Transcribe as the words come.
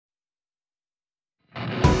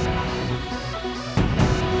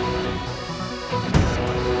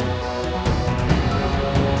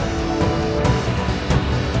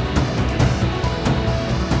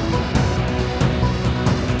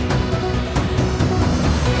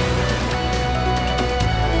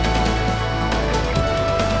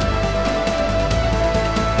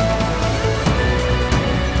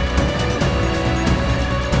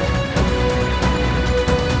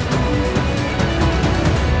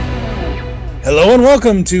Hello and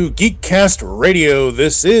welcome to GeekCast Radio.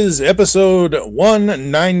 This is episode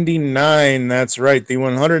 199. That's right, the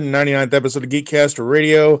 199th episode of GeekCast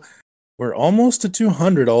Radio. We're almost to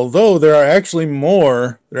 200, although there are actually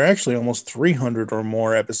more. There are actually almost 300 or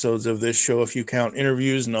more episodes of this show if you count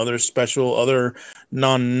interviews and other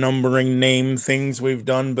non-numbering name things we've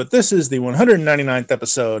done. But this is the 199th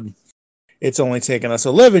episode. It's only taken us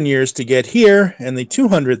 11 years to get here, and the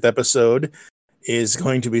 200th episode is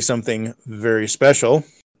going to be something very special.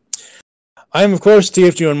 I'm, of course,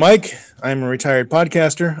 TFG and Mike. I'm a retired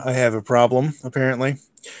podcaster. I have a problem, apparently.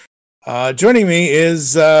 Joining me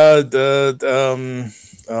is MacGyver,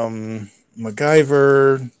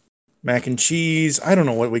 mac and cheese. I don't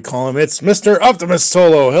know what we call him. It's Mr. Optimus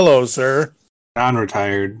Solo. Hello, sir.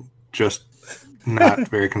 Non-retired, just not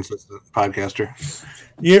very consistent podcaster.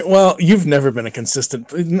 Yeah, well, you've never been a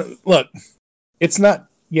consistent... Look, it's not...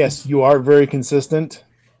 Yes, you are very consistent.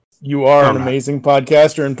 You are an amazing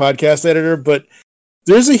podcaster and podcast editor, but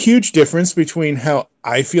there's a huge difference between how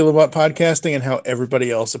I feel about podcasting and how everybody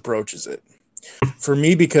else approaches it. For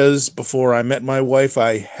me, because before I met my wife,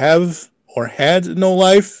 I have or had no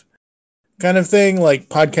life kind of thing. Like,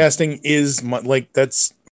 podcasting is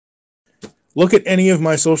that's... Look at any of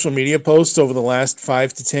my social media posts over the last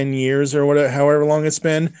 5 to 10 years or whatever, however long it's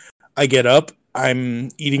been. I get up, I'm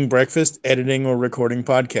eating breakfast, editing, or recording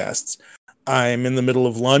podcasts. I'm in the middle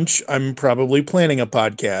of lunch. I'm probably planning a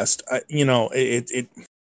podcast.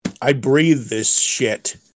 I breathe this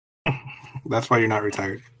shit. That's why you're not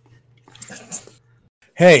retired.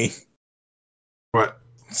 Hey. What?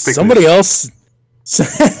 Somebody else...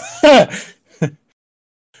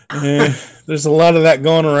 there's a lot of that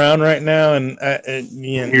going around right now, and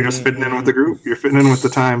you're just fitting in with the group. You're fitting in with the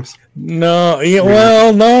times. No,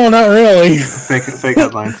 no, not really. Fake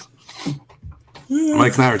headlines.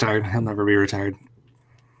 Mike's not retired. He'll never be retired.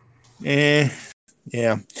 Yeah.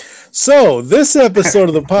 So this episode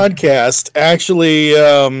of the podcast actually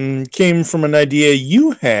came from an idea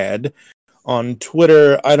you had on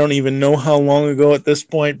Twitter. I don't even know how long ago at this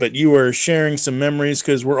point, but you were sharing some memories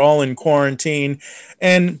because we're all in quarantine.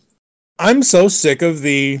 And I'm so sick of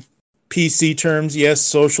the PC terms. Yes,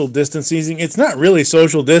 social distancing. It's not really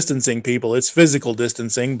social distancing, people. It's physical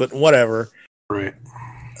distancing, but whatever. Right.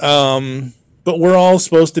 But we're all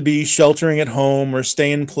supposed to be sheltering at home or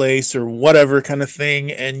stay in place or whatever kind of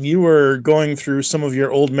thing. And you were going through some of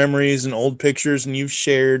your old memories and old pictures, and you've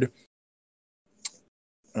shared,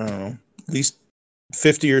 I don't know, at least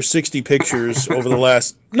 50 or 60 pictures over the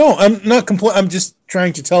last... No, I'm not I'm just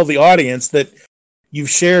trying to tell the audience that you've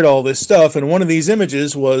shared all this stuff, and one of these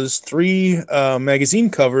images was 3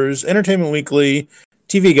 magazine covers, Entertainment Weekly,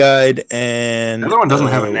 TV Guide, and... The other one doesn't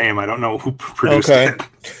have a name. I don't know who produced it.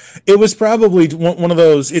 It was probably one of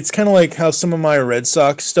those... It's kind of like how some of my Red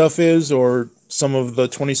Sox stuff is, or some of the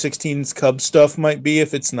 2016's Cubs stuff might be.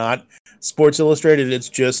 If it's not Sports Illustrated, it's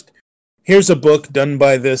just, here's a book done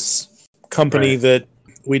by this company that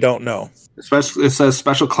we don't know. It says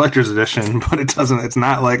special collector's edition, but it doesn't. It's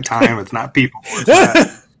not like Time. It's not People. It's not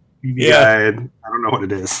Guide. I don't know what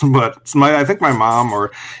it is, but it's I think my mom,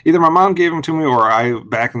 or either my mom gave them to me, or I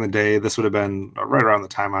back in the day. This would have been right around the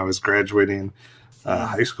time I was graduating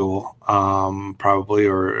high school, probably,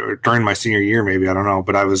 or during my senior year, maybe. I don't know,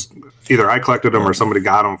 but either I collected them or somebody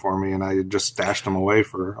got them for me, and I just stashed them away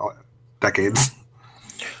for decades.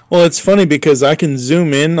 Well, it's funny because I can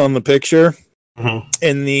zoom in on the picture. Mm-hmm.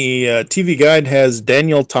 And the TV Guide has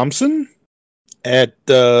Daniel Thompson at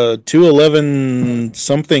 211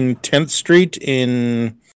 something 10th Street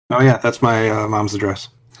in... Oh, yeah, that's my mom's address.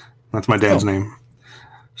 That's my dad's name.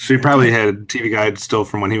 She probably had TV Guide still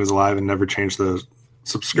from when he was alive and never changed the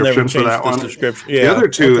subscription for that one. Yeah, the other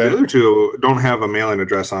two don't have a mailing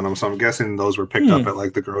address on them, so I'm guessing those were picked up at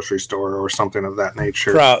like the grocery store or something of that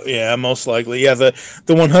nature. Yeah, most likely. Yeah, the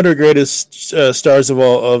 100 greatest stars of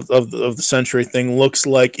all of the century thing looks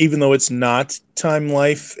like, even though it's not Time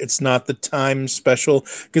Life, it's not the Time special,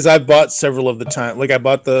 because I bought several of the Time. Like I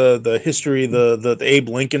bought the history, the Abe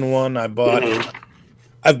Lincoln one. I've bought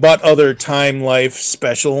other Time Life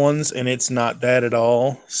special ones, and it's not that at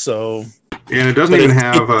all. So. And it doesn't even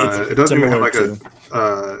have like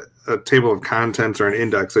a table of contents or an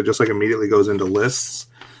index. It just like immediately goes into lists,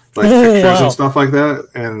 like pictures and stuff like that.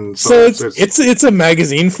 And so it's a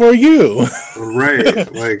magazine for you,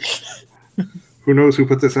 right? Like, who knows who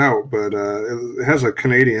put this out? But it has a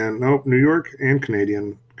New York and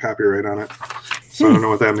Canadian copyright on it. So I don't know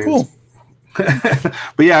what that means. Cool.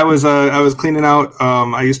 But yeah, I was cleaning out.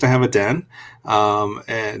 I used to have a den,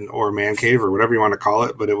 or man cave or whatever you want to call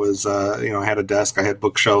it. But it was, I had a desk. I had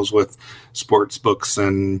bookshelves with sports books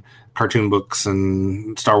and cartoon books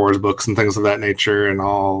and Star Wars books and things of that nature, and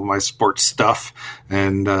all my sports stuff.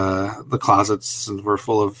 And the closets were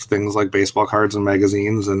full of things like baseball cards and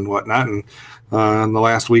magazines and whatnot. And in the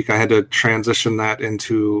last week, we had to transition that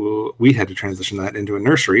into a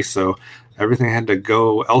nursery. So everything had to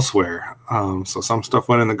go elsewhere. So some stuff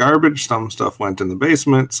went in the garbage, some stuff went in the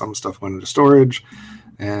basement, some stuff went into storage.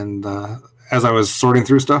 And as I was sorting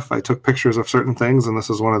through stuff, I took pictures of certain things, and this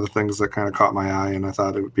is one of the things that kind of caught my eye, and I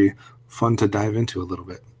thought it would be fun to dive into a little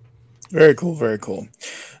bit. Very cool, very cool.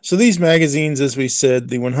 So these magazines, as we said,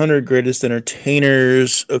 the 100 Greatest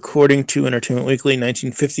Entertainers, according to Entertainment Weekly,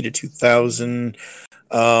 1950 to 2000.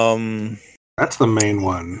 That's the main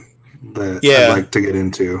one that I'd like to get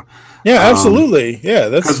into. Yeah, absolutely. Yeah,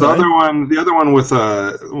 that's because the other one with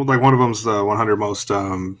like one of them's the 100 most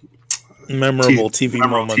memorable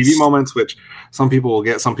TV moments, which some people will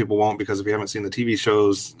get, some people won't, because if you haven't seen the TV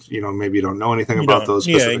shows, maybe you don't know anything about those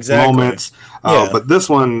specific moments. But this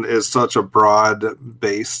one is such a broad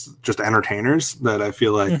base, just entertainers, that I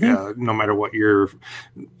feel like no matter what your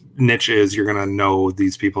niche is, you're going to know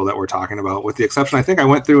these people that we're talking about. With the exception, I think I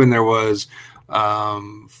went through and there was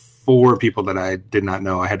 4 people that I did not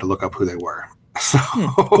know. I had to look up who they were. So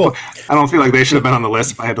cool. I don't feel like they should have been on the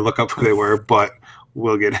list if I had to look up who they were, but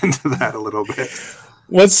we'll get into that a little bit.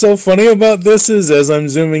 What's so funny about this is, as I'm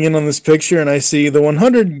zooming in on this picture and I see the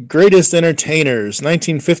 100 Greatest Entertainers,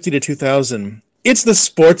 1950 to 2000. It's the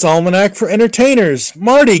sports almanac for entertainers.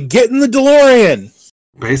 Marty, get in the DeLorean.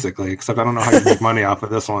 Basically, except I don't know how you make money off of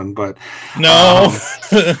this one, but no.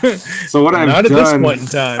 So what I've not done, at this point in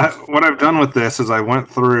time. What I've done with this is I went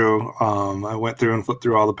through and flipped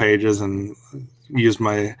through all the pages and used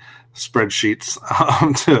my spreadsheets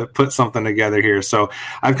to put something together here. So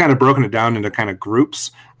I've kind of broken it down into kind of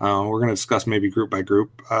groups. We're going to discuss maybe group by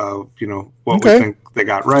group, what we think they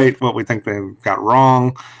got right, what we think they got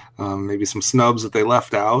wrong, maybe some snubs that they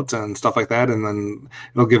left out and stuff like that. And then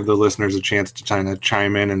it'll give the listeners a chance to kind of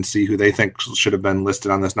chime in and see who they think should have been listed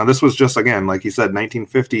on this. Now, this was just, again, like you said,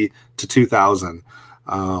 1950 to 2000.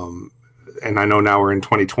 And I know now we're in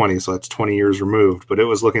 2020, so it's 20 years removed, but it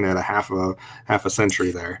was looking at a half a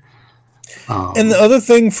century there. And the other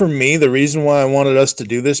thing for me, the reason why I wanted us to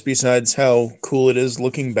do this, besides how cool it is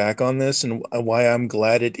looking back on this and why I'm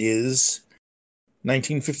glad it is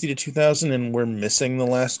 1950 to 2000 and we're missing the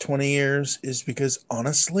last 20 years, is because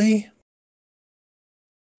honestly,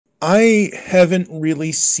 I haven't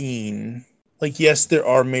really seen, like, yes, there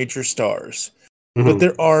are major stars, but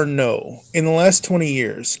there are in the last 20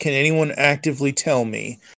 years, can anyone actively tell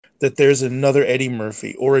me that there's another Eddie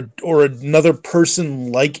Murphy or another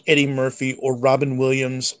person like Eddie Murphy or Robin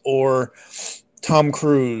Williams or Tom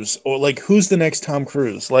Cruise, or like, who's the next Tom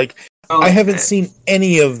Cruise? Like, I haven't seen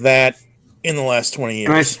any of that in the last 20 years.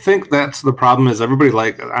 And I think that's the problem, is everybody,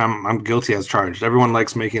 like, I'm guilty as charged. Everyone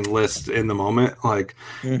likes making lists in the moment. Like,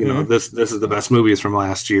 this is the best movies from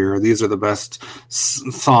last year, or these are the best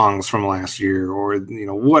songs from last year, or,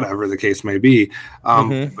 whatever the case may be.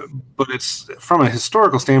 But it's, from a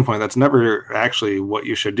historical standpoint, that's never actually what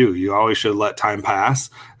you should do. You always should let time pass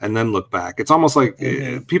and then look back. It's almost like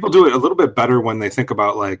people do it a little bit better when they think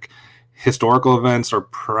about, like, historical events or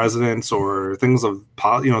presidents or things of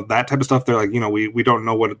that type of stuff. They're like, we don't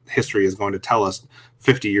know what history is going to tell us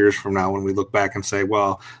 50 years from now when we look back and say,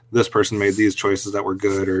 well, this person made these choices that were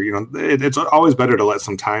good, or it's always better to let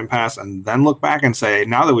some time pass and then look back and say,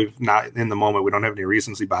 now that we've not in the moment, we don't have any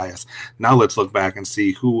recency bias, now let's look back and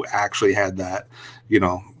see who actually had that,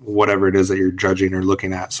 whatever it is that you're judging or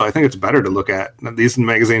looking at. So I think it's better to look at, these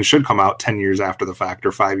magazines should come out 10 years after the fact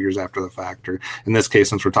or 5 years after the fact, or in this case,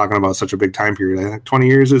 since we're talking about such a big time period, I think 20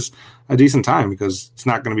 years is a decent time, because it's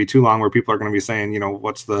not going to be too long where people are going to be saying,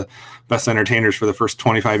 what's the best entertainers for the first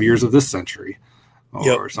 25 years of this century,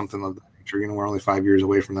 or something of that nature. We're only 5 years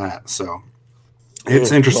away from that. So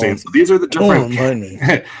it's interesting. So these are the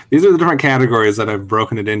different categories that I've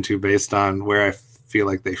broken it into based on where I feel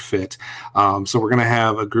like they fit. So we're going to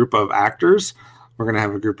have a group of actors. We're going to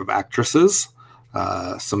have a group of actresses,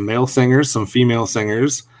 some male singers, some female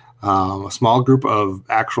singers, a small group of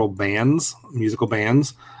actual bands, musical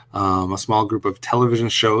bands, a small group of television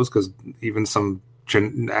shows, because even some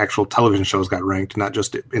actual television shows got ranked, not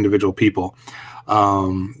just individual people.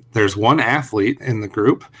 There's one athlete in the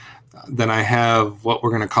group. Then I have what we're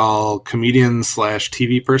going to call comedians /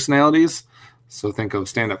 TV personalities. So think of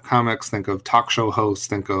stand-up comics, think of talk show hosts,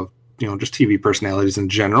 think of just TV personalities in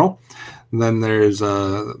general. And then there was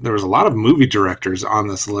a lot of movie directors on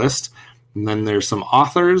this list. And then there's some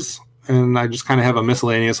authors, and I just kind of have a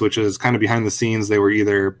miscellaneous, which is kind of behind the scenes. They were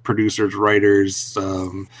either producers, writers,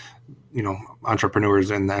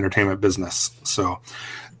 entrepreneurs in the entertainment business. So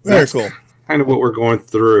Very cool. Kind of what we're going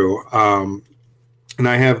through. And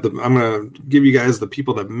I'm going to give you guys the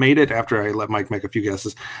people that made it after I let Mike make a few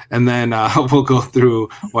guesses. And then we'll go through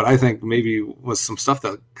what I think maybe was some stuff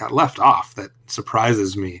that got left off that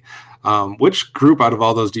surprises me. Which group out of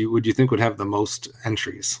all those would you think would have the most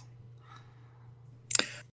entries?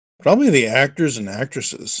 Probably the actors and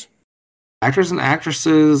actresses. Actors and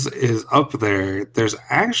actresses is up there. There's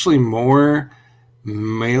actually more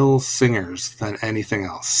male singers than anything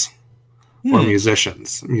else. Or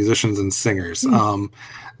musicians and singers.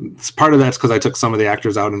 Part of that's because I took some of the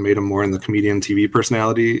actors out and made them more in the comedian TV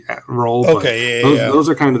personality role. Okay, those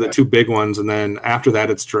are kind of the two big ones. And then after that,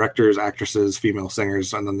 it's directors, actresses, female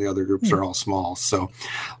singers, and then the other groups are all small. So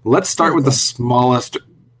let's start with the smallest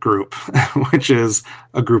group, which is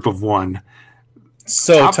a group of one.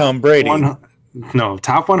 So Tom Brady.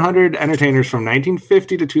 Top 100 entertainers from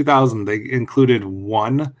 1950 to 2000. They included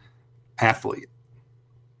one athlete.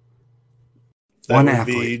 That would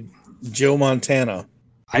be Joe Montana.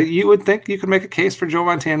 You would think you could make a case for Joe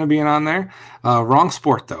Montana being on there. Wrong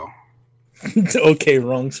sport, though. Okay,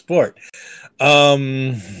 wrong sport. I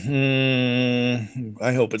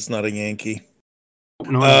hope it's not a Yankee.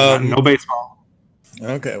 No baseball.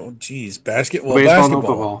 Okay, well, geez. Basketball. No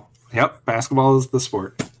football. Yep, basketball is the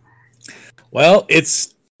sport. Well,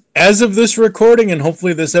 it's as of this recording, and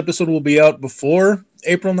hopefully this episode will be out before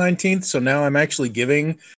April 19th, so now I'm actually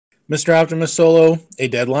giving Mr. Optimus Solo a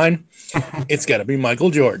deadline. It's got to be Michael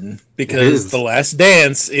Jordan because The Last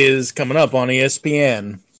Dance is coming up on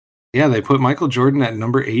ESPN. Yeah, they put Michael Jordan at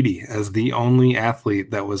number 80 as the only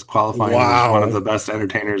athlete that was qualifying as one of the best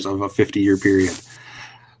entertainers of a 50-year period.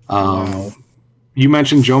 Wow. You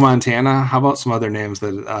mentioned Joe Montana. How about some other names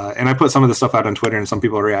that? And I put some of the stuff out on Twitter, and some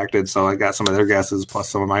people reacted, so I got some of their guesses plus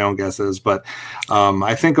some of my own guesses. But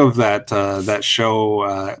I think of that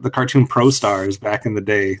show, the cartoon Pro Stars back in the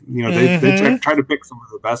day. You know, they try to pick some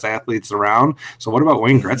of the best athletes around. So what about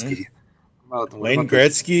Wayne Gretzky? Wayne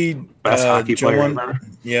Gretzky, best hockey player ever.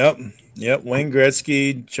 Yep. Wayne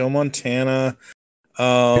Gretzky, Joe Montana,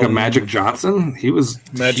 Magic Johnson. He was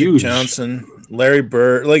Magic huge. Johnson, Larry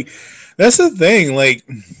Bird. Like, that's the thing. Like,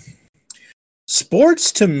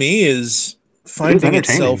 sports to me is finding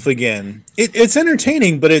itself again. It's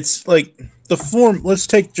entertaining, but it's like the form. Let's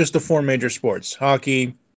take just the four major sports: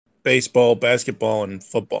 hockey, baseball, basketball, and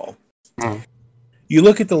football. You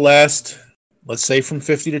look at the last, let's say, from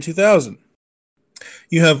 50 to 2000.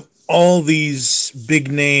 You have all these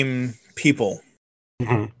big name people.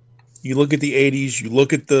 You look at the 80s, you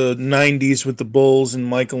look at the 90s with the Bulls and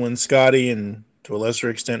Michael and Scotty, and to a lesser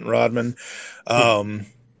extent Rodman. And,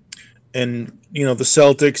 you know, the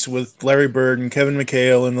Celtics with Larry Bird and Kevin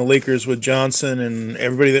McHale, and the Lakers with Johnson and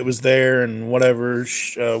everybody that was there, and whatever,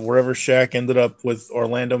 wherever Shaq ended up with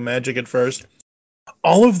Orlando Magic at first.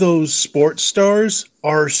 All of those sports stars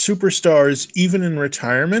are superstars even in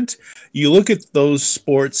retirement. You look at those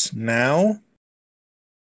sports now,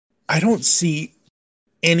 I don't see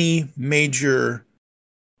any major,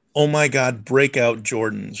 oh my God, breakout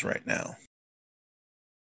Jordans right now.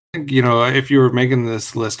 You know, if you were making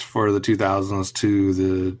this list for the 2000s to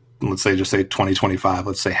the, let's say, just say 2025,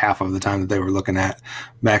 let's say half of the time that they were looking at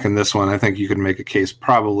back in this one, I think you could make a case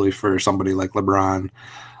probably for somebody like LeBron,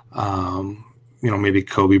 you know, maybe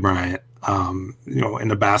Kobe Bryant, you know, in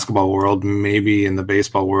the basketball world, maybe in the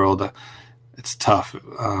baseball world. It's tough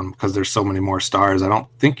because there's so many more stars. I don't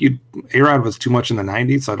think A-Rod was too much in the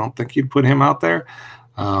 90s, so I don't think you'd put him out there.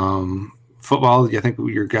 Football, I think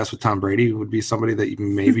your guess with Tom Brady would be somebody that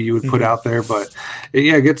maybe you would put out there, but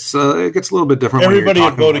it gets a little bit different. Everybody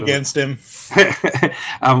would vote against him.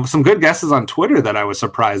 Some good guesses on Twitter that I was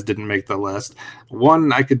surprised didn't make the list.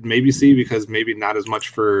 One I could maybe see because maybe not as much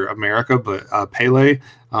for America, but Pele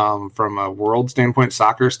from a world standpoint,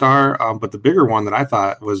 soccer star. But the bigger one that I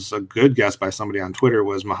thought was a good guess by somebody on Twitter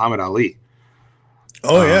was Muhammad Ali.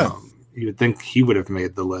 Oh, yeah. You would think he would have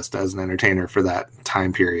made the list as an entertainer for that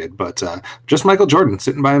time period. But just Michael Jordan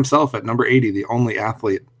sitting by himself at number 80, the only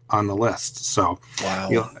athlete on the list. So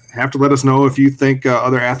you'll have to let us know if you think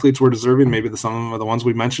other athletes were deserving. Maybe some of the ones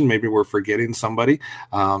we mentioned, maybe we're forgetting somebody.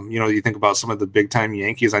 You know, you think about some of the big time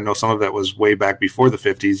Yankees. I know some of that was way back before the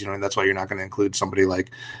 50s, you know, and that's why you're not going to include somebody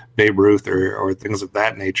like Babe Ruth or things of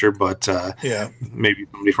that nature. But maybe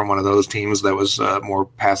somebody from one of those teams that was more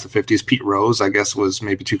past the 50s. Pete Rose, I guess, was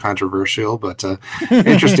maybe too controversial, but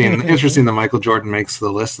interesting that Michael Jordan makes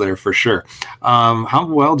the list there for sure. How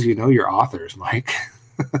well do you know your authors, Mike?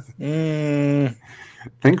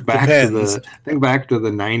 Think back to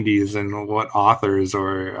the 90s and what authors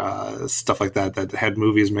or stuff like that had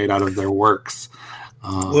movies made out of their works.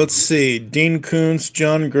 Let's see: Dean Koontz,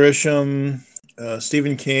 John Grisham,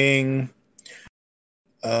 Stephen King.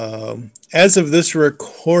 As of this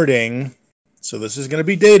recording, so this is going to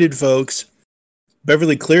be dated, folks.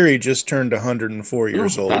 Beverly Cleary just turned 104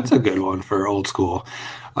 years old. That's a good one for old school.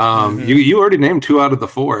 You already named 2 out of the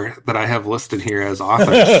 4 that I have listed here as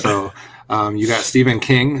authors. So you got Stephen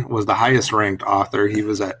King was the highest ranked author. He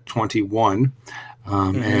was at 21.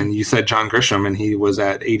 And you said John Grisham, and he was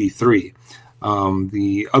at 83.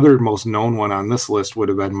 The other most known one on this list would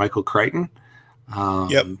have been Michael Crichton.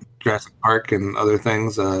 Jurassic Park and other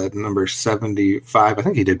things. Number 75. I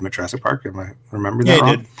think he did Jurassic Park. Am I remembering that wrong?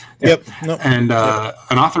 He did. Yeah. Yep. Nope. And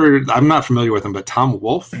an author, I'm not familiar with him, but Tom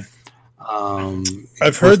Wolfe.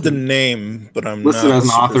 I've heard the name, but I'm listed not as an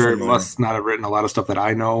author. familiar. Must not have written a lot of stuff that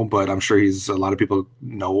I know, but I'm sure a lot of people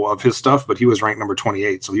know of his stuff. But he was ranked number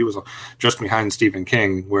 28, so he was just behind Stephen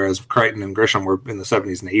King, whereas Crichton and Grisham were in the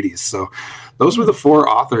 70s and 80s. So those were the 4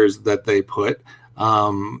 authors that they put.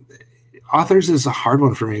 Authors is a hard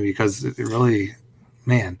one for me because it really,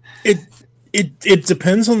 man. It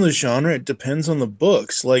depends on the genre. It depends on the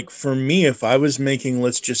books. Like for me, if I was making,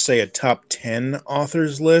 let's just say, a top 10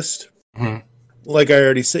 authors list, like I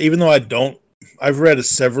already said, even though I've read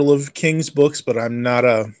several of King's books, but I'm not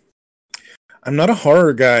a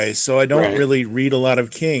horror guy, so I don't really read a lot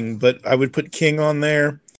of King. But I would put King on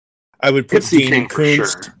there. I would put Dean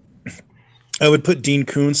Koontz. Sure. I would put Dean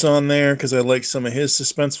Koontz on there because I like some of his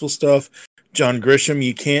suspenseful stuff. John Grisham,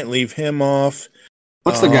 you can't leave him off.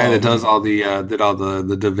 What's the guy that does all the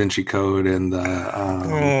the Da Vinci Code and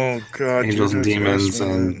the Angels and Demons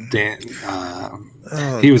and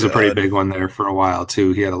he was a pretty big one there for a while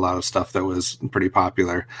too. He had a lot of stuff that was pretty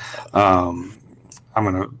popular. I'm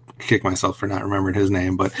gonna kick myself for not remembering his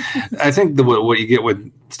name, but I think what you get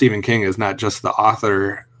with Stephen King is not just the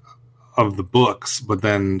author of the books, but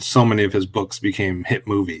then so many of his books became hit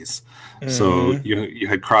movies. So you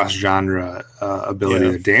had cross genre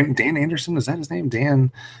ability. Dan Anderson, is that his name?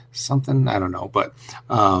 Dan something, I don't know. But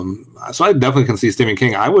so I definitely can see Stephen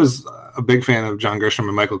King. I was a big fan of John Grisham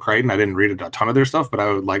and Michael Crichton. I didn't read a ton of their stuff, but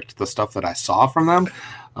I liked the stuff that I saw from them.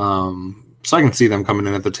 So I can see them coming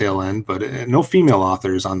in at the tail end, but no female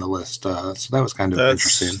authors on the list. So that was kind of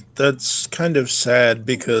interesting. That's kind of sad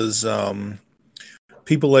because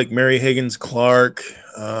people like Mary Higgins Clark,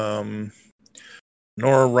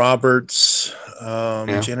 Nora Roberts,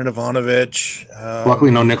 Janet Ivanovich.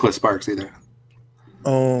 Luckily, no Nicholas Sparks either.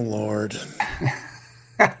 Oh Lord!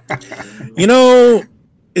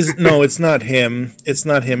 It's not him. It's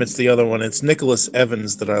not him. It's the other one. It's Nicholas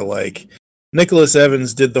Evans that I like. Nicholas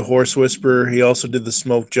Evans did The Horse Whisperer. He also did The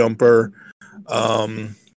Smoke Jumper.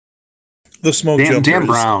 The Smoke Jumper. Dan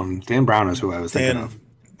Brown. Dan Brown is who I was thinking of.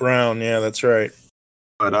 Brown. Yeah, that's right.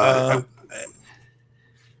 But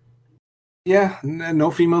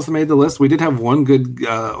no females made the list. We did have one good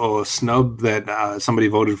snub that somebody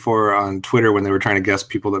voted for on Twitter when they were trying to guess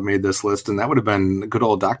people that made this list, and that would have been good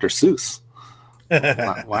old Dr. Seuss.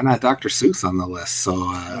 Why not Dr. Seuss on the list? So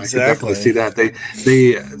I could definitely see that.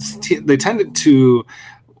 They tended to,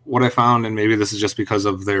 what I found, and maybe this is just because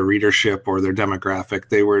of their readership or their demographic,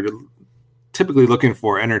 they were typically looking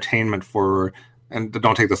for entertainment for, and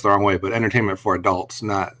don't take this the wrong way, but entertainment for adults,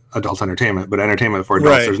 not adult entertainment, but entertainment for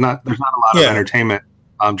adults. Right. There's not a lot of entertainment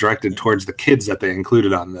directed towards the kids that they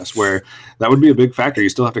included on this, where that would be a big factor. You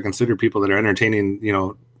still have to consider people that are entertaining,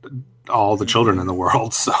 all the children in the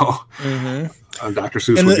world. So Dr.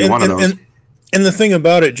 Seuss would be one of those. And the thing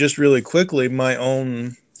about it, just really quickly, my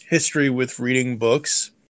own history with reading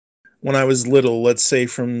books, when I was little, let's say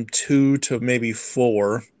from 2 to maybe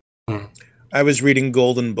 4, I was reading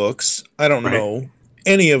Golden books. I don't know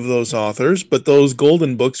any of those authors, but those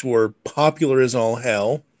Golden books were popular as all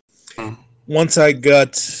hell. Once I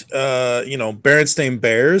got, Berenstain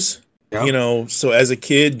Bears, so as a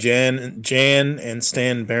kid, Jan and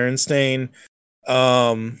Stan Berenstain,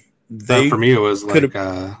 for me, it was like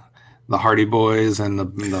the Hardy Boys and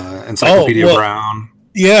the Encyclopedia Brown.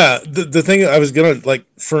 Yeah, the thing I was gonna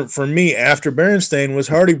for me after Berenstain was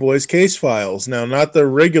Hardy Boys Case Files. Now, not the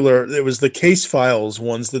regular; it was the Case Files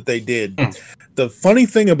ones that they did. The funny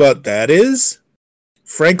thing about that is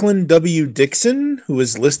Franklin W. Dixon, who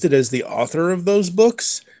is listed as the author of those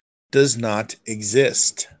books, does not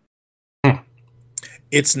exist.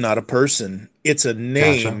 It's not a person; it's a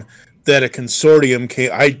name that a consortium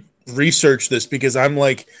came. I researched this because I'm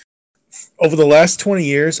like, over the last 20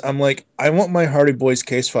 years, I'm like, I want my Hardy Boys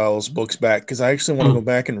Case Files books back because I actually want to go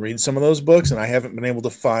back and read some of those books, and I haven't been able to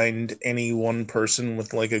find any one person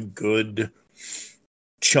with like a good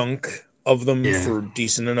chunk of them for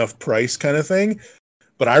decent enough price kind of thing.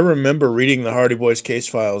 But I remember reading the Hardy Boys case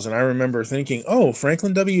files, and I remember thinking, "Oh,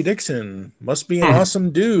 Franklin W. Dixon must be an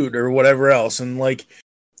awesome dude," or whatever else. And like,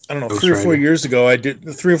 I don't know, 3 or 4 years ago, I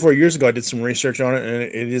did some research on it, and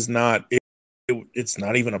it is not. It's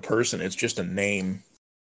not even a person; it's just a name.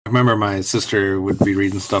 I remember my sister would be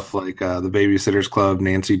reading stuff like the Babysitters Club,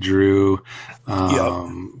 Nancy Drew.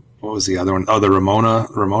 What was the other one? Oh, the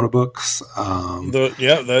Ramona books.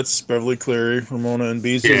 That's Beverly Cleary, Ramona and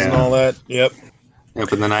Beasley and all that. Yep.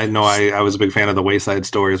 Yep, and then I know I was a big fan of the Wayside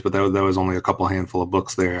Stories, but that was only a handful of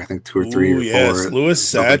books there. I think 2 or 3 or 4.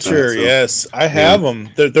 Lewis Satcher, like yes. I have them.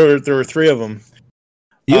 There were 3 of them.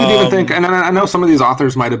 You would even think, and I know some of these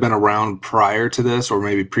authors might have been around prior to this or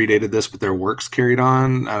maybe predated this, but their works carried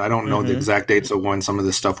on. I don't know the exact dates of when some of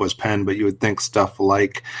this stuff was penned, but you would think stuff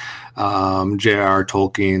like J.R.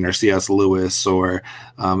 Tolkien or C.S. Lewis or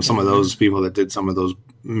some of those people that did some of those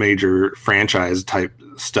major franchise type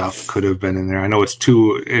stuff could have been in there. I know it's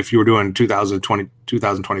if you were doing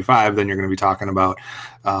 2025, then you're going to be talking about,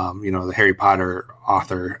 the Harry Potter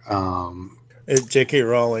author. J.K.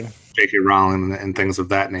 Rowling and things of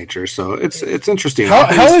that nature. So it's interesting.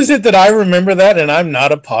 How is it that I remember that and I'm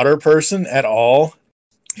not a Potter person at all?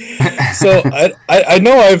 So I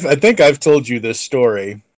know I think I've told you this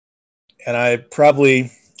story, and I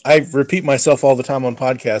repeat myself all the time on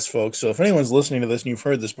podcasts, folks. So if anyone's listening to this and you've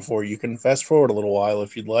heard this before, you can fast forward a little while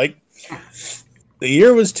if you'd like. The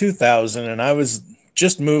year was 2000, and I was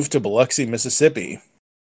just moved to Biloxi, Mississippi,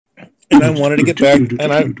 and I wanted to get back.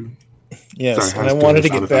 And I wanted to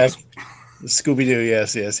get back. Scooby Doo,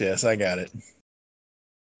 yes, I got it.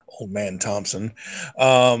 Old man Thompson.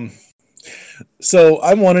 So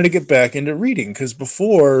I wanted to get back into reading because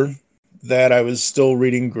before that, I was still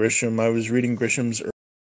reading Grisham. I was reading Grisham's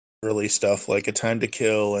early stuff like A Time to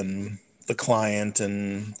Kill and The Client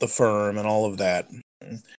and The Firm and all of that.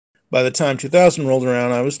 By the time 2000 rolled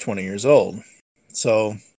around, I was 20 years old.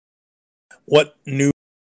 So what new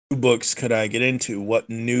books could I get into? What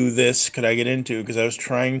new this could I get into? Because I was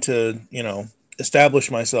trying to,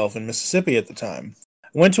 establish myself in Mississippi at the time.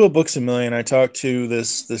 I went to a Books A Million. I talked to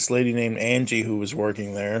this lady named Angie who was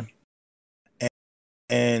working there.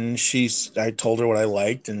 And I told her what I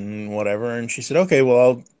liked and whatever. And she said, okay, well,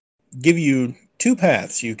 I'll give you 2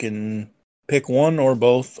 paths. You can pick one or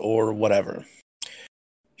both or whatever.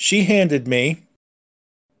 She handed me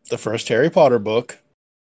the first Harry Potter book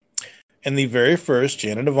and the very first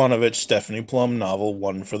Janet Ivanovich Stephanie Plum novel,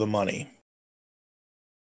 One for the Money.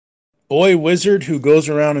 Boy wizard who goes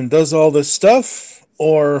around and does all this stuff,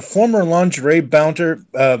 or former lingerie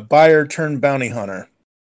buyer turned bounty hunter?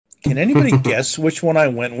 Can anybody guess which one I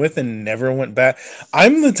went with and never went back?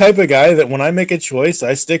 I'm the type of guy that when I make a choice,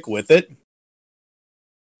 I stick with it.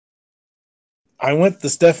 I went the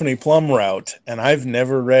Stephanie Plum route, and I've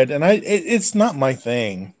never read, and it's not my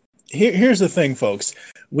thing. Here's the thing, folks.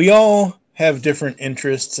 We all have different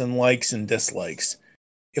interests and likes and dislikes.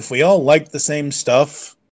 If we all liked the same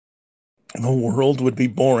stuff, the world would be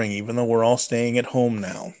boring, even though we're all staying at home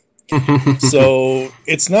now. So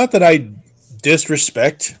it's not that I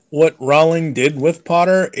disrespect what Rowling did with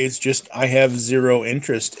Potter. It's just I have zero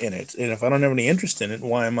interest in it. And if I don't have any interest in it,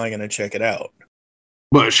 why am I going to check it out?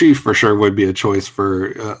 But she for sure would be a choice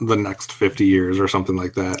for the next 50 years or something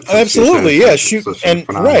like that. Absolutely, yeah.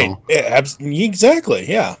 Right. Yeah, exactly,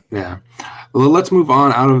 yeah. Yeah. Well, let's move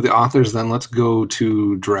on out of the authors then. Let's go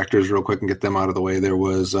to directors real quick and get them out of the way. There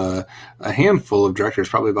was a handful of directors,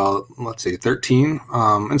 probably about, 13.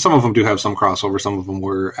 And some of them do have some crossover. Some of them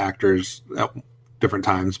were actors at different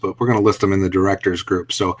times, but we're going to list them in the directors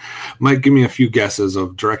group. So, Mike, give me a few guesses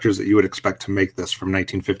of directors that you would expect to make this from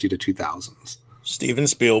 1950 to 2000s. Steven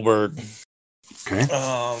Spielberg. Okay.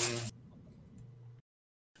 Oh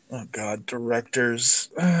God, directors.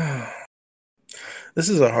 This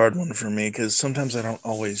is a hard one for me because sometimes I don't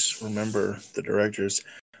always remember the directors.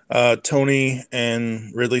 Tony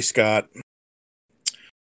and Ridley Scott.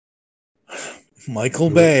 Michael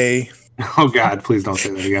Bay. Oh God, please don't say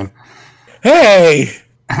that again. Hey!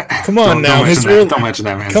 Come on now. Don't mention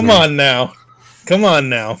that man. Come on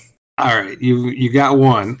now. All right, you got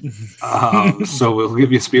one. So we'll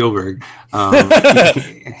give you Spielberg.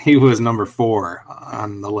 He was number 4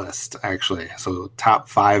 on the list, actually. So top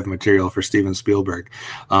 5 material for Steven Spielberg.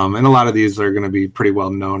 And a lot of these are going to be pretty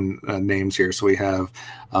well-known names here. So we have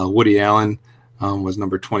Woody Allen was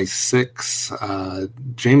number 26.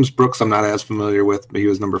 James Brooks I'm not as familiar with, but he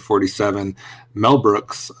was number 47. Mel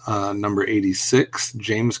Brooks, number 86.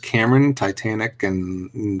 James Cameron, Titanic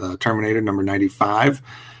and the Terminator, number 95.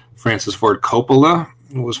 Francis Ford Coppola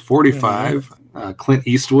was 45. Clint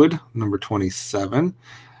Eastwood, number 27.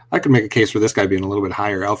 I could make a case for this guy being a little bit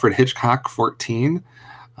higher. Alfred Hitchcock, 14.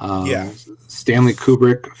 Stanley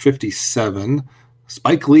Kubrick, 57.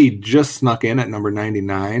 Spike Lee just snuck in at number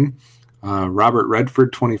 99. Robert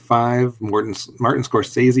Redford, 25. Martin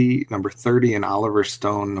Scorsese, number 30. And Oliver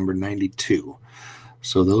Stone, number 92.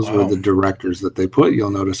 So those were the directors that they put. You'll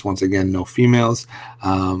notice, once again, no females.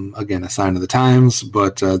 Again, a sign of the times.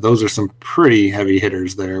 But those are some pretty heavy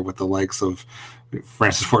hitters there with the likes of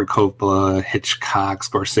Francis Ford Coppola, Hitchcock,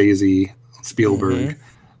 Scorsese, Spielberg.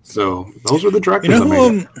 So those were the directors that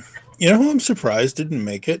made it. You know who I'm surprised didn't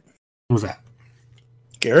make it? Who was that?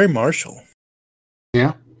 Gary Marshall.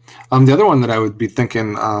 Yeah. The other one that I would be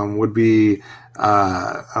thinking would be,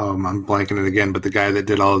 I'm blanking it again, but the guy that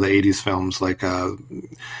did all of the 80s films like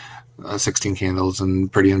 16 Candles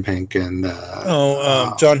and Pretty in Pink and...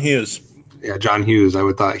 John Hughes. Yeah, John Hughes. I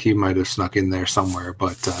would thought he might have snuck in there somewhere,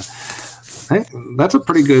 but that's a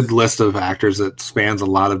pretty good list of actors that spans a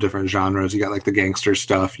lot of different genres. You got like the gangster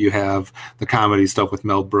stuff. You have the comedy stuff with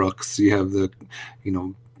Mel Brooks. You have the,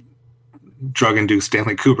 drug-induced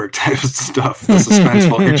Stanley Kubrick type of stuff, the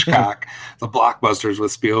suspenseful Hitchcock, the blockbusters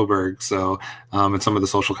with Spielberg, so and some of the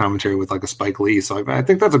social commentary with like a Spike Lee. So I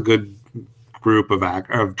think that's a good group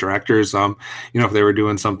of directors. If they were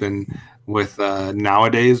doing something with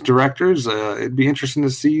nowadays directors, it'd be interesting to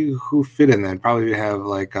see who fit in that. Probably have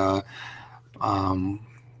like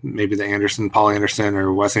maybe the Paul Anderson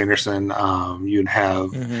or Wes Anderson. You'd have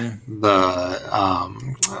the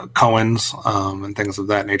Coens and things of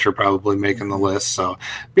that nature probably making the list. So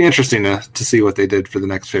it'd be interesting to see what they did for the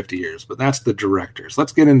next 50 years. But that's the directors.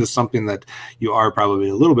 Let's get into something that you are probably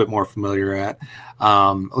a little bit more familiar at.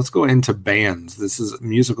 Let's go into bands. This is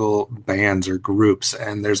musical bands or groups,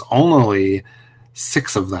 and there's only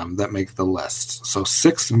 6 of them that make the list. So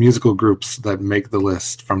 6 musical groups that make the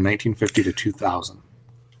list from 1950 to 2000.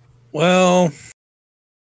 Well,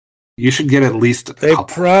 you should get at least a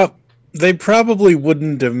couple. They probably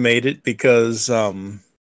wouldn't have made it because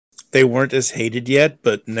they weren't as hated yet,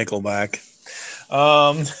 but Nickelback.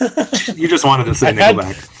 You just wanted to say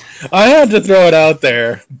Nickelback. I had to throw it out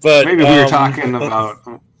there, but maybe we were talking about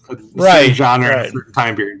a genre in a certain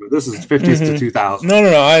time period, but this is 50s to 2000. No,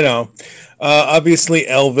 I know. Obviously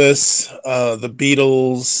Elvis, the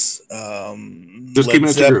Beatles, just Led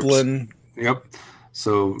Zeppelin. Yep.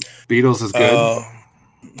 So Beatles is good.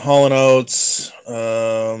 Hall & Oates,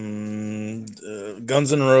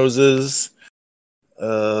 Guns N' Roses.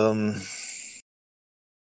 I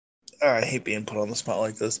hate being put on the spot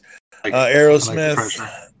like this. Aerosmith.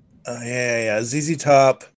 ZZ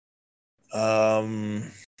Top.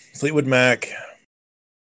 Fleetwood Mac.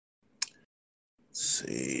 Let's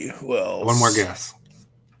see who else. One more guess.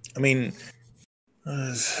 I mean,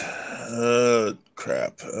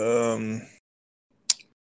 crap.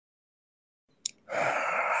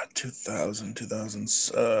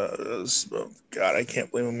 2000s. God, I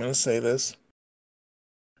can't believe I'm going to say this.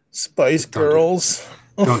 Spice Girls.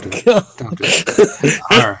 Don't do it. Don't do it.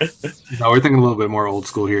 All right. No, we're thinking a little bit more old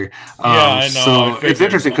school here. I know. So it's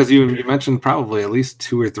interesting because you mentioned probably at least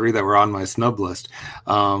 2 or 3 that were on my snub list.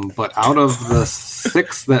 But out of the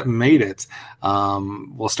 6 that made it,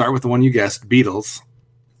 we'll start with the one you guessed, Beatles.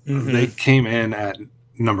 They came in at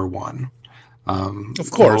number 1.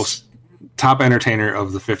 Of course. Top entertainer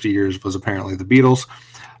of the 50 years was apparently the Beatles.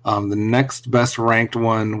 The next best ranked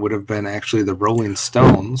one would have been actually the Rolling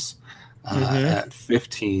Stones at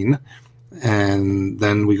 15. And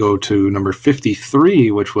then we go to number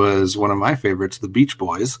 53, which was one of my favorites, the Beach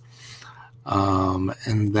Boys.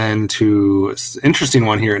 And then to interesting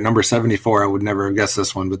one here at number 74, I would never have guessed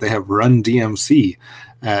this one, but they have Run DMC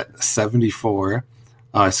at 74.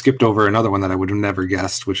 I skipped over another one that I would have never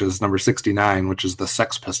guessed, which is number 69, which is the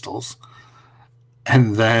Sex Pistols.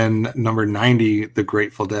 And then number 90, the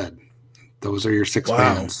Grateful Dead. Those are your 6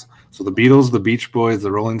 bands. So the Beatles, the Beach Boys,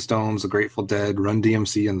 the Rolling Stones, the Grateful Dead, Run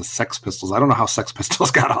DMC, and the Sex Pistols. I don't know how Sex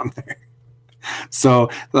Pistols got on there.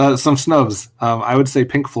 So some snubs. I would say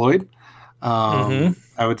Pink Floyd. I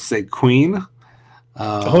would say Queen.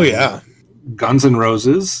 Guns N'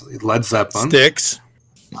 Roses, Led Zeppelin. Styx.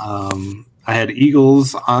 I had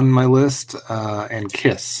Eagles on my list and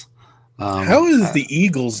Kiss. How is the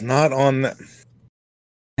Eagles not on that?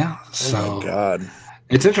 Yeah, so oh my God.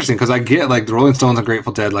 It's interesting because I get like the Rolling Stones and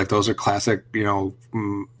Grateful Dead, like those are classic,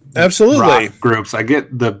 absolutely rock groups. I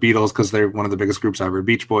get the Beatles because they're one of the biggest groups ever.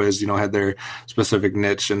 Beach Boys, had their specific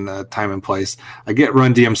niche and time and place. I get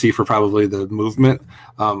Run DMC for probably the movement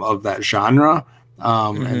of that genre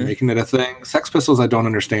and making it a thing. Sex Pistols, I don't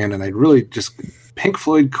understand, and I'd really just Pink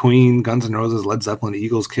Floyd, Queen, Guns N' Roses, Led Zeppelin,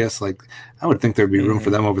 Eagles, Kiss. Like I would think there'd be room for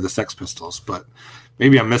them over the Sex Pistols, but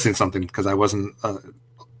maybe I'm missing something because I wasn't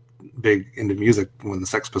big into music when the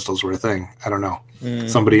Sex Pistols were a thing. I don't know.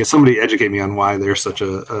 Somebody educate me on why they're such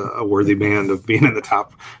a worthy band of being in the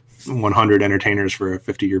top 100 entertainers for a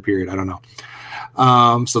 50-year period. I don't know.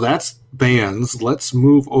 So that's bands. Let's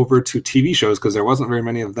move over to TV shows, because there wasn't very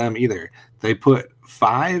many of them either. They put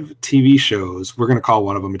 5 TV shows. We're going to call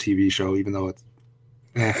one of them a TV show, even though it's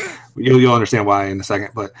you'll understand why in a second.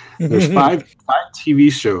 But there's five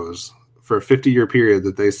TV shows for a 50-year period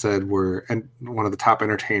that they said were one of the top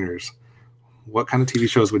entertainers. What kind of TV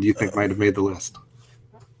shows would you think might have made the list?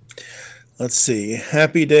 Let's see.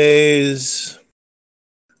 Happy Days,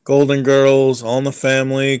 Golden Girls, All in the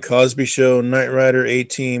Family, Cosby Show, Knight Rider,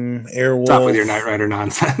 A-Team, Airwolf. Stop with your Knight Rider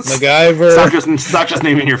nonsense. MacGyver. Stop just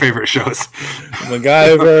naming your favorite shows.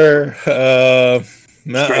 MacGyver.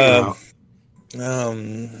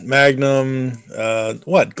 Magnum.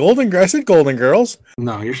 What? Golden? I said Golden Girls.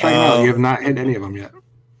 No, you're striking out. You have not hit any of them yet.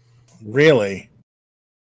 Really?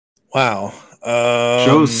 Wow.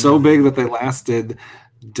 Shows so big that they lasted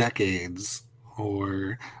decades,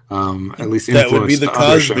 or at least that would be the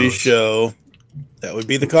Cosby shows. Show. That would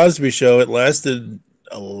be the Cosby Show. It lasted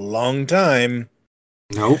a long time.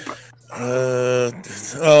 Nope.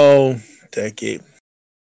 Decade.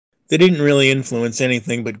 They didn't really influence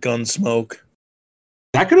anything but Gunsmoke.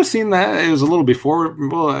 I could have seen that. It was a little before,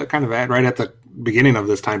 kind of right at the beginning of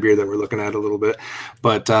this time period that we're looking at a little bit.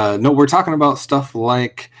 But no, we're talking about stuff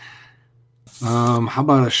like, how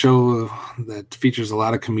about a show that features a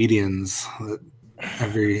lot of comedians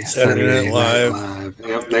every Saturday Night Live?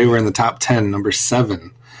 Yep, they were in the top 10, number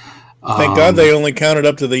 7. Thank God they only counted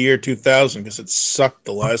up to the year 2000, because it sucked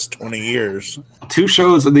the last 20 years. 2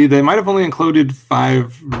 shows, they might have only included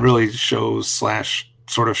 5 really shows /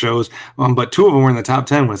 sort of shows, but 2 of them were in the top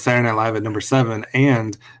 10, with Saturday Night Live at number 7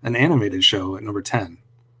 and an animated show at number 10.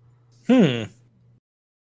 Which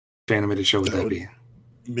animated show would that be?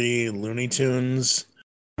 Be Looney Tunes.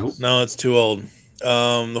 Nope. No, it's too old.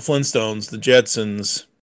 The Flintstones, the Jetsons,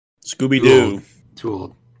 Scooby-Doo. Too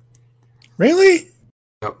old. Really?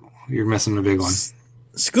 Yep, you're missing a big one.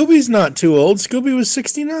 Scooby's not too old. Scooby was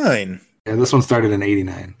 69. Yeah, this one started in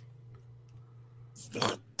 89.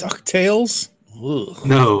 DuckTales? Ugh.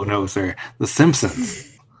 No, sir. The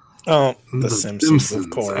Simpsons. Oh, The Simpsons, of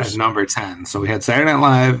course. At number 10. So we had Saturday Night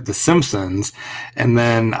Live, The Simpsons, and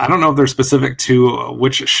then I don't know if they're specific to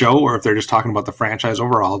which show or if they're just talking about the franchise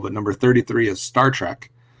overall, but number 33 is Star Trek.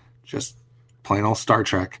 Just plain old Star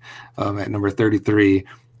Trek at number 33.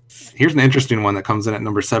 Here's an interesting one that comes in at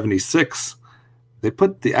number 76. They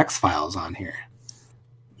put the X-Files on here.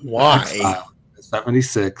 Why? X-Files.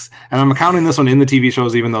 76, and I'm counting this one in the TV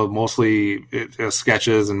shows, even though mostly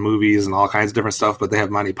sketches and movies and all kinds of different stuff, but they have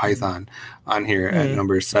Monty Python on here at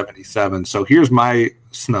number 77. So here's my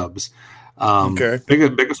snubs.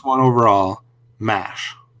 Biggest one overall,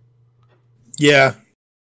 MASH. Yeah.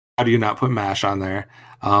 How do you not put MASH on there?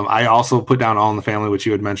 I also put down All in the Family, which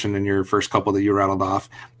you had mentioned in your first couple that you rattled off,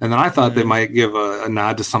 and then I thought they might give a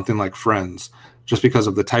nod to something like Friends, just because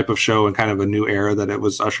of the type of show and kind of a new era that it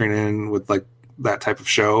was ushering in with like that type of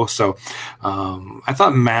show. So I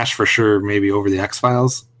thought MASH for sure, maybe over the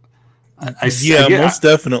X-Files. Most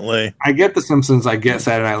definitely. I get The Simpsons, I get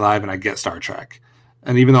Saturday Night Live, and I get Star Trek.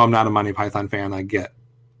 And even though I'm not a Monty Python fan, I get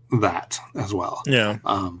that as well. Yeah.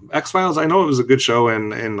 X-Files, I know it was a good show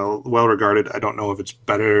and well regarded. I don't know if it's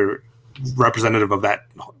better representative of that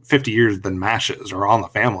 50 years than MASH is, or All in the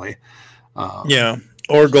Family.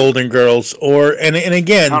 Or Golden Girls, and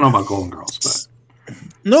again, I don't know about Golden Girls, but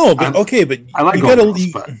no, but but I like Golden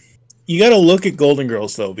Girls, but you got to look at Golden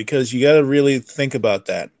Girls though, because you got to really think about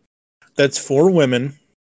that. That's 4 women,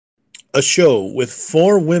 a show with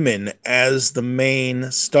 4 women as the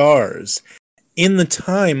main stars in the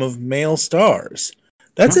time of male stars.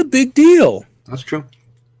 That's a big deal. That's true.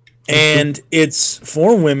 And it's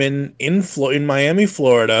 4 women in Miami,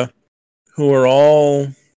 Florida, who are all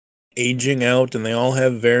aging out, and they all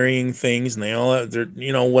have varying things, and they all have their,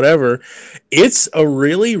 whatever. It's a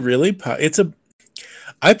really, really,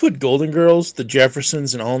 I put Golden Girls, The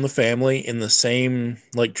Jeffersons, and All in the Family in the same,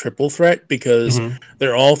 like, triple threat, because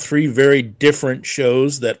they're all 3 very different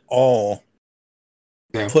shows that all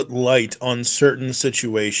put light on certain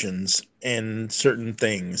situations and certain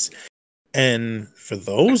things. And for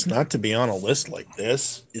those not to be on a list like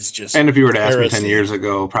this is just. And if you were to ask me 10 years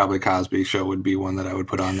ago, probably Cosby Show would be one that I would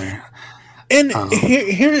put on there. And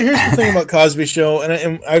here's the thing about Cosby Show,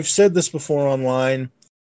 and I've said this before online.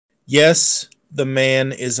 Yes, the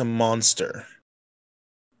man is a monster.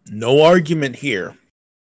 No argument here.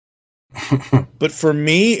 But for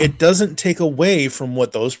me, it doesn't take away from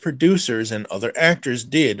what those producers and other actors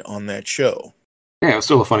did on that show. Yeah, it was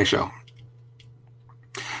still a funny show.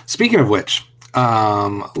 Speaking of which,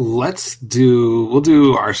 we'll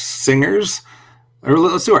do our singers, or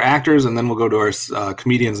let's do our actors, and then we'll go to our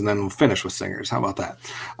comedians, and then we'll finish with singers. How about that?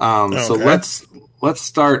 So let's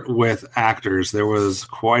start with actors. There was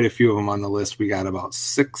quite a few of them on the list. We got about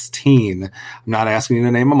 16. I'm not asking you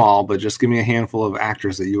to name them all, but just give me a handful of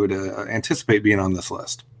actors that you would anticipate being on this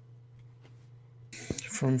list.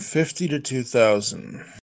 From 50 to 2000.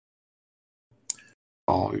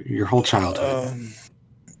 Oh, your whole childhood.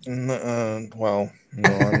 Well, no,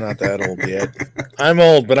 I'm not that old yet. I'm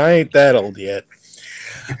old, but I ain't that old yet.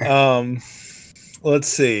 Let's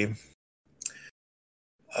see.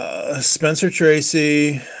 Spencer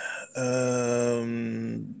Tracy.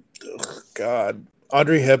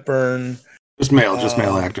 Audrey Hepburn. Just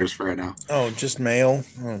male actors for right now. Oh, just male.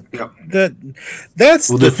 Oh, yep. That's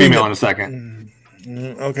we'll do female in a second.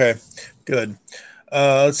 Okay, good.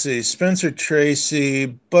 Let's see. Spencer Tracy,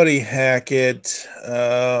 Buddy Hackett,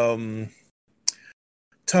 Tom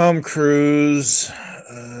Cruise.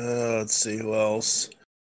 Let's see who else.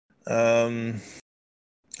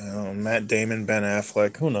 Matt Damon, Ben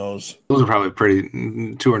Affleck. Who knows? Those are probably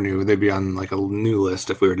two are new. They'd be on like a new list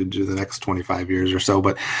if we were to do the next 25 years or so.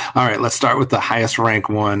 But all right, let's start with the highest rank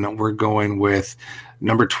one. We're going with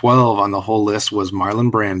number 12 on the whole list was Marlon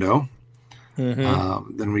Brando.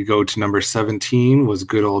 Mm-hmm. Then we go to number 17 was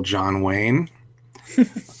good old John Wayne.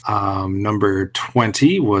 Number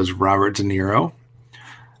 20 was Robert De Niro.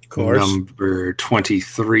 Of course. Number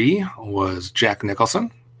 23 was Jack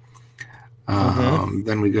Nicholson.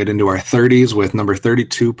 Then we get into our 30s with number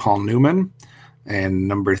 32, Paul Newman. And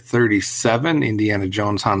number 37, Indiana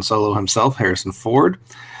Jones Han Solo himself, Harrison Ford.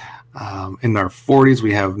 In our 40s,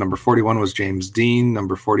 we have number 41 was James Dean.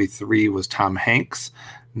 Number 43 was Tom Hanks.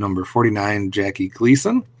 Number 49, Jackie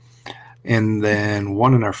Gleason. And then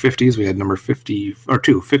one in our 50s, we had number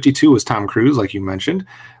 52 was Tom Cruise, like you mentioned.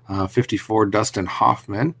 54, Dustin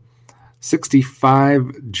Hoffman.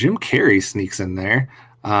 65, Jim Carrey sneaks in there.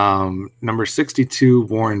 Number 62,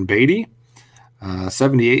 Warren Beatty.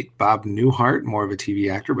 78, Bob Newhart, more of a TV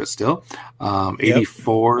actor, but still.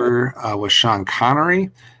 84 was Sean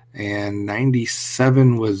Connery. And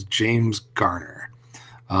 97 was James Garner.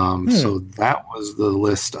 So that was the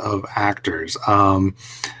list of actors. A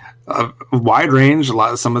wide range,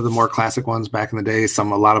 some of the more classic ones back in the day, a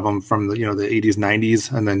lot of them from the 80s, 90s,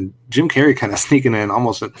 and then Jim Carrey kind of sneaking in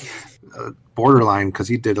almost at borderline because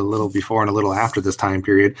he did a little before and a little after this time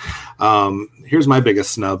period. Here's my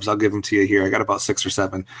biggest snubs. I'll give them to you here. I got about 6 or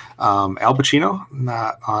 7. Al Pacino,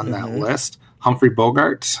 not on that list. Humphrey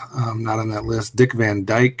Bogart, not on that list. Dick Van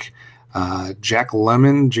Dyke, Jack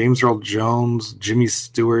Lemmon, James Earl Jones, Jimmy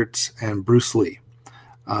Stewart, and Bruce Lee.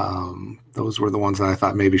 Those were the ones that I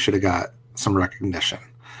thought maybe should have got some recognition.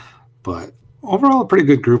 But overall, a pretty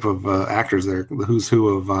good group of actors there, the who's who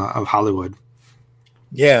of Hollywood.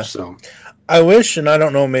 Yeah. So I wish, and I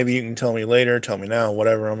don't know, maybe you can tell me later, tell me now,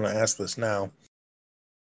 whatever, I'm going to ask this now.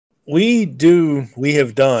 We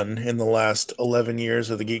have done in the last 11 years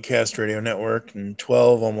of the GeekCast radio network and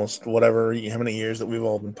 12, almost whatever, how many years that we've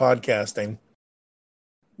all been podcasting,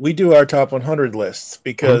 we do our top 100 lists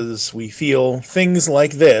because we feel things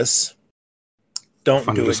like this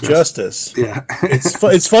don't do it justice. Yeah.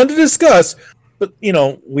 It's fun to discuss, but,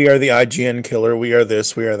 we are the IGN killer, we are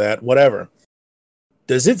this, we are that, whatever.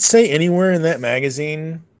 Does it say anywhere in that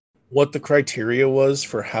magazine what the criteria was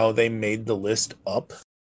for how they made the list up?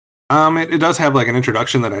 It does have like an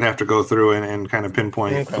introduction that I'd have to go through and kind of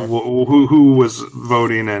pinpoint who was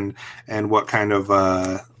voting and what kind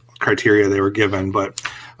of criteria they were given. But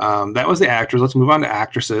that was the actors. Let's move on to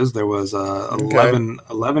actresses. There was 11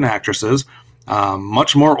 actresses.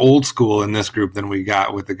 Much more old school in this group than we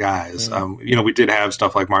got with the guys. We did have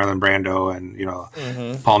stuff like Marlon Brando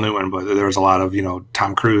and Paul Newman, but there was a lot of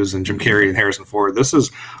Tom Cruise and Jim Carrey and Harrison Ford. This is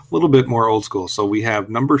a little bit more old school. So we have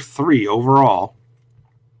number 3 overall,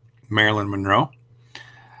 Marilyn Monroe.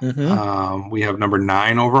 We have number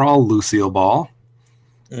 9 overall, Lucille Ball.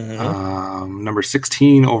 Number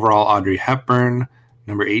 16 overall, Audrey Hepburn.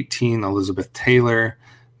 Number 18, Elizabeth Taylor.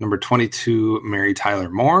 Number 22, Mary Tyler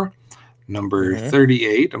Moore. Number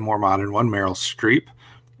 38, a more modern one, Meryl Streep.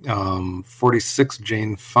 46,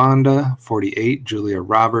 Jane Fonda. 48, Julia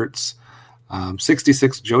Roberts.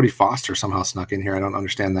 66, Jodie Foster somehow snuck in here. I don't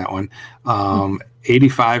understand that one.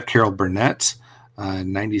 85, Carol Burnett.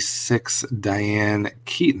 96, Diane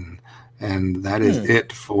Keaton. And that is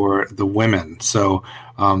it for the women. So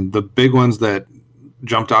the big ones that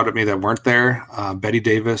jumped out at me that weren't there, Betty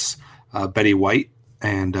Davis, Betty White,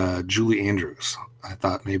 and Julie Andrews. I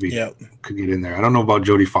thought maybe could get in there. I don't know about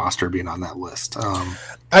Jodie Foster being on that list. I'm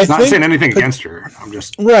not saying anything against her. I'm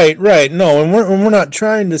just right. No, and we're not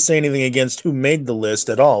trying to say anything against who made the list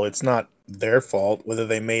at all. It's not their fault whether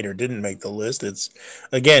they made or didn't make the list. It's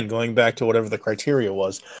again going back to whatever the criteria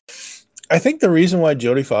was. I think the reason why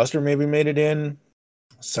Jodie Foster maybe made it in,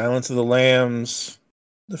 Silence of the Lambs,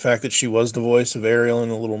 the fact that she was the voice of Ariel in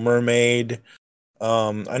The Little Mermaid.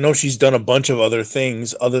 I know she's done a bunch of other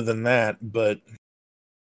things other than that, but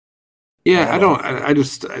yeah, I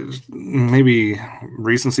just maybe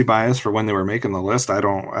recency bias for when they were making the list. I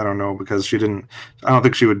don't know, because I don't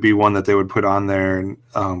think she would be one that they would put on there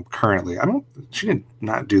currently. She did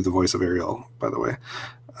not do the voice of Ariel, by the way.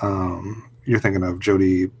 You're thinking of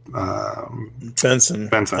Jodie Benson.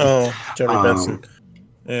 Oh, Jodie Benson.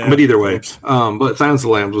 Yeah, but either way, but Silence of the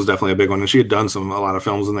Lambs was definitely a big one, and she had done a lot of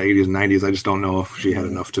films in the 80s and 90s. I just don't know if she had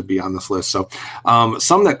enough to be on this list. So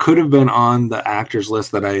some that could have been on the actors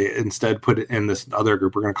list that I instead put in this other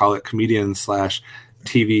group, we're going to call it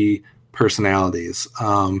comedians/TV personalities.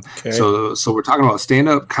 Okay. So we're talking about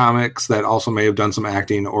stand-up comics that also may have done some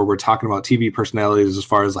acting, or we're talking about TV personalities as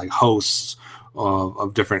far as like hosts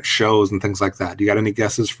of different shows and things like that. Do you got any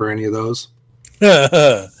guesses for any of those?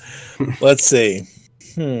 Let's see.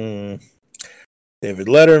 David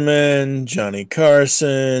Letterman, Johnny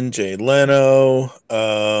Carson, Jay Leno.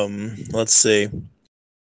 Let's see.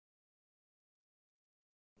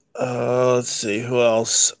 Who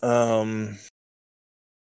else?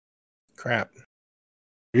 Crap.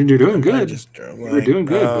 You're doing good. You're doing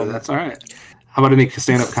good, but that's all right. How about any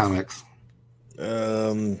stand-up comics?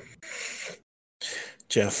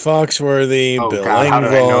 Jeff Foxworthy, Bill God, Engvall. How did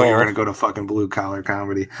I know you were going to go to fucking blue collar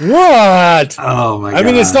comedy? What? Oh my God! I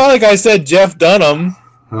mean, it's not like I said Jeff Dunham.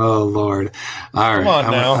 Oh Lord! All right, Come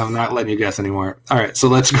on now. I'm not letting you guess anymore. All right, so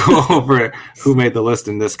let's go over who made the list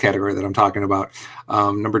in this category that I'm talking about.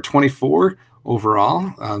 Number 24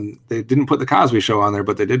 overall. They didn't put the Cosby Show on there,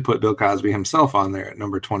 but they did put Bill Cosby himself on there at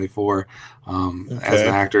number 24 as an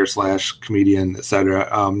actor / comedian,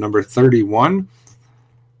 etc. Number 31,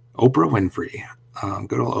 Oprah Winfrey.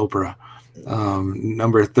 Good old Oprah.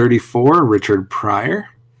 Number 34, Richard Pryor.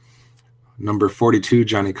 Number 42,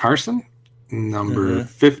 Johnny Carson. Number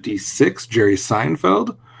 56, Jerry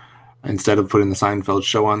Seinfeld. Instead of putting the Seinfeld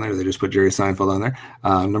show on there, they just put Jerry Seinfeld on there.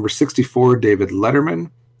 Number 64, David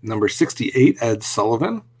Letterman. Number 68, Ed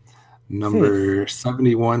Sullivan. Number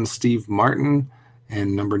 71, Steve Martin.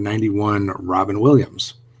 And number 91, Robin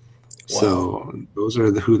Williams. Wow. So those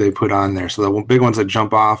are who they put on there. So the big ones that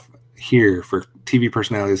jump off here for TV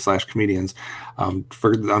personalities / comedians. On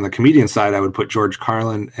the comedian side, I would put George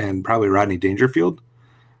Carlin and probably Rodney Dangerfield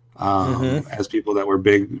as people that were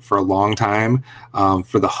big for a long time.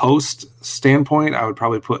 For the host standpoint, I would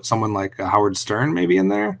probably put someone like Howard Stern maybe in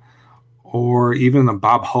there, or even a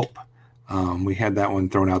Bob Hope. We had that one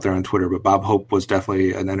thrown out there on Twitter, but Bob Hope was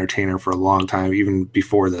definitely an entertainer for a long time, even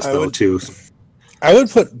before this, too. I would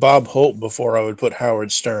put Bob Hope before I would put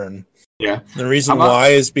Howard Stern. Yeah. The reason why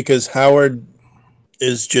is because Howard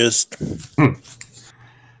is just...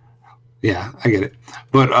 Yeah, I get it.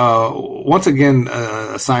 But once again,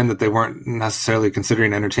 a sign that they weren't necessarily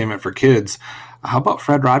considering entertainment for kids. How about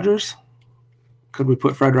Fred Rogers? Could we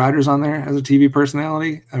put Fred Rogers on there as a TV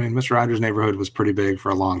personality? I mean, Mr. Rogers' Neighborhood was pretty big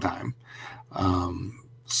for a long time.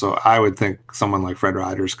 So I would think someone like Fred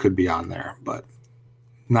Rogers could be on there, but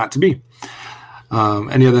not to be.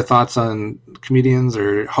 Any other thoughts on comedians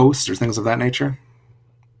or hosts or things of that nature?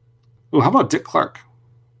 Oh, how about Dick Clark?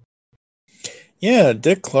 Yeah,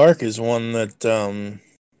 Dick Clark is one that,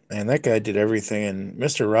 man, that guy did everything. And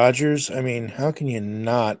Mr. Rogers, I mean, how can you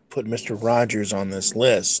not put Mr. Rogers on this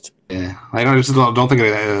list? Yeah, I just don't think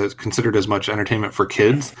it's considered as much entertainment for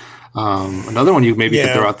kids. Another one you maybe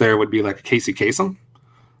could throw out there would be like Casey Kasem.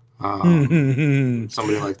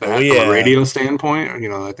 Somebody like that from a radio standpoint,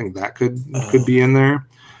 I think that could be in there.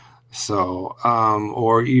 So,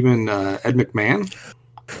 or even Ed McMahon.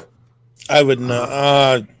 I would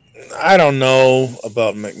know. I don't know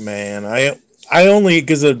about McMahon. I only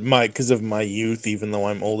because of my youth, even though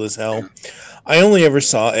I'm old as hell. I only ever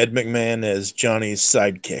saw Ed McMahon as Johnny's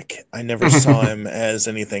sidekick. I never saw him as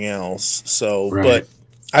anything else. So, right. But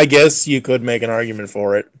I guess you could make an argument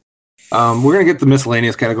for it. We're going to get the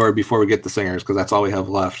miscellaneous category before we get the singers, because that's all we have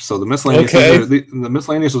left. So the miscellaneous, the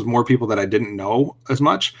miscellaneous was more people that I didn't know as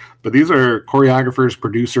much, but these are choreographers,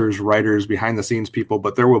 producers, writers, behind the scenes people,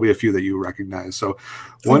 but there will be a few that you recognize. So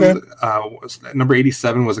number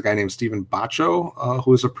 87 was a guy named Stephen Baccio,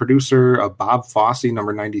 who was a producer, Bob Fosse,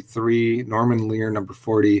 number 93, Norman Lear, number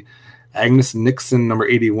 40, Agnes Nixon, number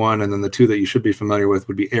 81, and then the two that you should be familiar with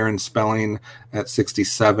would be Aaron Spelling at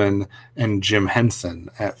 67 and Jim Henson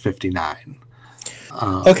at 59.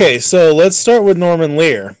 Okay, so let's start with Norman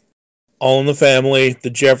Lear. All in the Family, The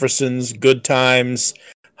Jeffersons, Good Times.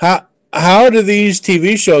 How do these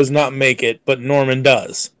TV shows not make it, but Norman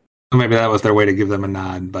does? Maybe that was their way to give them a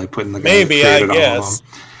nod by putting the guy maybe, that I guess.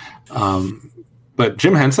 All of them. But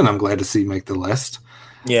Jim Henson, I'm glad to see make the list.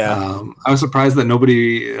 Yeah. I was surprised that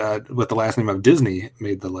nobody with the last name of Disney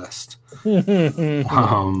made the list.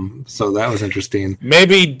 So that was interesting.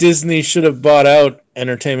 Maybe Disney should have bought out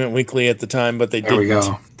Entertainment Weekly at the time, but they didn't. There we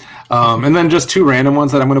go. And then just two random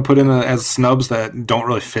ones that I'm going to put in as snubs that don't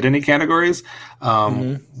really fit any categories.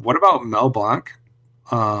 What about Mel Blanc?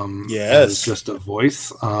 Yes. As just a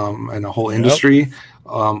voice and a whole industry.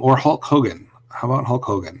 Or Hulk Hogan. How about Hulk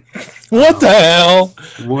Hogan? What the hell?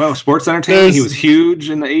 Well, sports entertainment. He was huge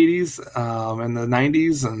in the 80s and the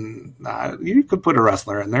 90s. And you could put a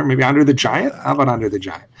wrestler in there. Maybe Andre the Giant. How about Andre the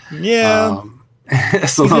Giant? Yeah.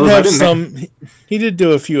 So he did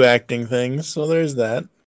do a few acting things. So there's that.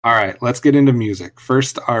 All right. Let's get into music.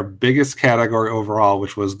 First, our biggest category overall,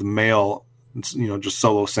 which was the male, just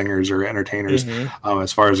solo singers or entertainers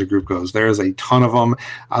as far as a group goes. There's a ton of them.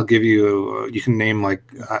 I'll give you can name like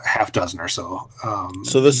a half dozen or so.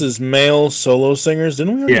 So this is male solo singers,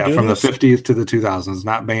 didn't we already do from this? The 50s to the 2000s,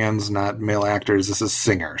 not bands, not male actors. This is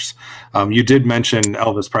singers. You did mention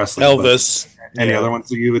Elvis Presley. Elvis. Any other ones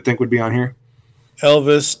that you would think would be on here?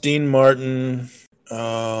 Elvis, Dean Martin,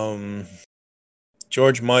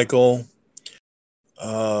 George Michael,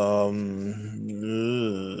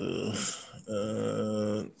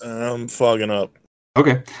 I'm fogging up.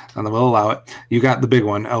 Okay, and then we'll allow it. You got the big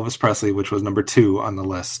one, Elvis Presley, which was number 2 on the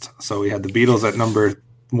list. So we had the Beatles at number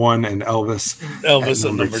 1 and Elvis at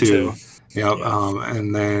number 2. Yep. Yeah.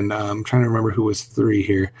 And then I'm trying to remember who was 3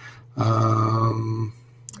 here. Marilyn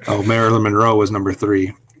Monroe was number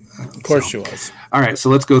 3. Of course she was. All right, so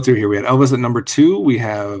let's go through here. We had Elvis at number 2. We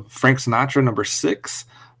have Frank Sinatra, number 6.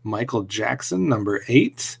 Michael Jackson, number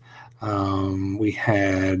 8. We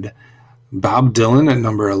had Bob Dylan at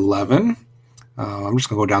number 11. I'm just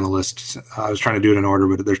going to go down the list. I was trying to do it in order,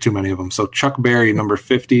 but there's too many of them. So Chuck Berry, number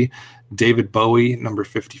 50. David Bowie, number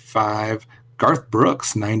 55. Garth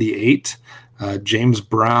Brooks, 98. James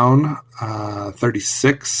Brown,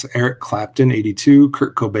 36. Eric Clapton, 82.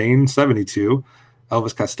 Kurt Cobain, 72.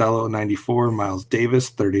 Elvis Costello, 94. Miles Davis,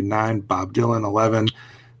 39. Bob Dylan, 11.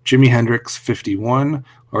 Jimi Hendrix, 51.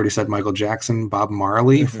 Already said Michael Jackson. Bob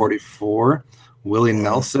Marley, 44. Willie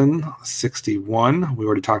Nelson, 61. We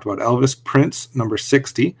already talked about Elvis. Prince, number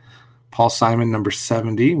 60. Paul Simon, number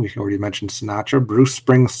 70. We already mentioned Sinatra. Bruce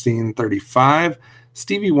Springsteen, 35.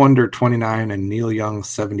 Stevie Wonder, 29. And Neil Young,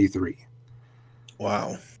 73.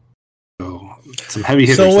 Wow. So some heavy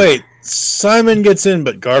hitters. So wait, Simon gets in,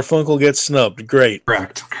 but Garfunkel gets snubbed. Great.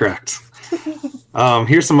 Correct.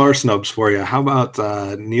 Here's some more snubs for you. How about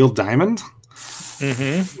Neil Diamond?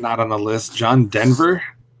 Not on the list. John Denver.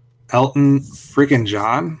 Elton freaking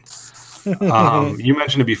John. You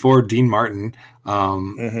mentioned it before, Dean Martin.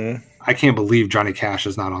 I can't believe Johnny Cash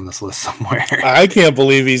is not on this list somewhere. I can't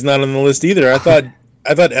believe he's not on the list either. I thought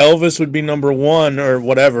Elvis would be number 1 or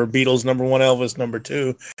whatever. Beatles number 1, Elvis number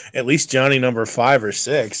 2. At least Johnny number 5 or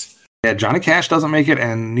 6. Yeah, Johnny Cash doesn't make it,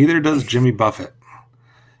 and neither does Jimmy Buffett.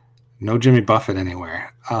 No Jimmy Buffett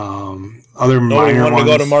anywhere. Other minor ones. To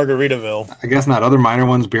go to Margaritaville. I guess not. Other minor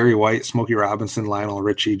ones: Barry White, Smokey Robinson, Lionel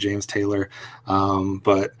Richie, James Taylor.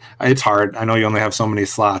 But it's hard. I know you only have so many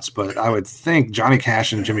slots, but I would think Johnny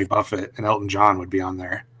Cash and Jimmy Buffett and Elton John would be on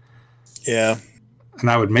there. Yeah. And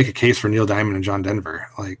I would make a case for Neil Diamond and John Denver.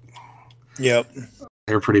 Yep.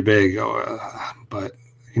 They're pretty big, but.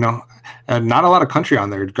 Not a lot of country on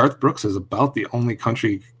there. Garth Brooks is about the only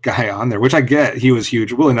country guy on there, which I get. He was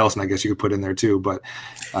huge. Willie Nelson, I guess you could put in there too. But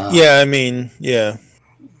yeah,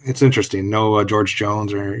 it's interesting. No George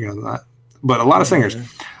Jones or that, but a lot of singers.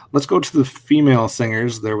 Let's go to the female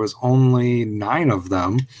singers. There was only 9 of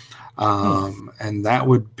them, and that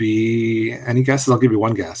would be any guesses? I'll give you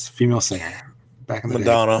one guess. Female singer back in the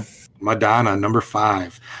day. Madonna, number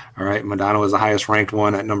 5. All right, Madonna was the highest ranked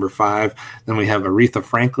one at number 5. Then we have Aretha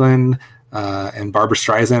Franklin and Barbara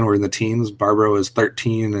Streisand were in the teens. Barbara was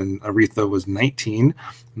 13 and Aretha was 19.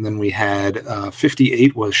 And then we had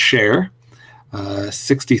 58 was Cher,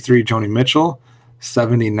 63 Joni Mitchell,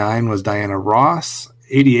 79 was Diana Ross,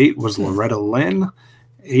 88 was Loretta Lynn,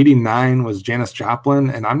 89 was Janis Joplin,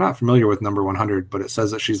 and I'm not familiar with number 100, but it says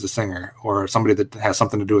that she's a singer or somebody that has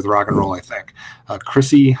something to do with rock and roll, I think.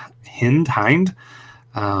 Chrissy Hind,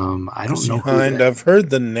 I don't know I've heard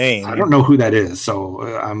the name. I don't know who that is, so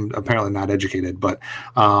I'm apparently not educated. But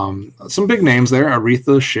some big names there: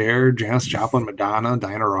 Aretha, Cher, Janis Joplin, Madonna,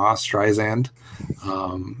 Diana Ross, Streisand.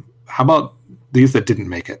 How about these that didn't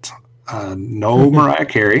make it? No Mariah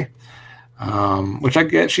Carey, which I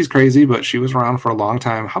get, she's crazy, but she was around for a long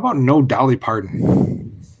time. How about no Dolly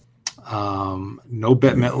Parton? No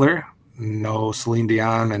Bette Midler, no Celine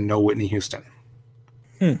Dion, and no Whitney Houston.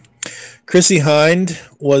 Chrissie Hynde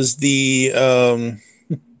was the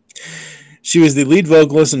she was the lead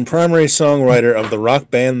vocalist and primary songwriter of the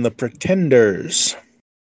rock band The Pretenders.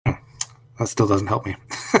 That still doesn't help me.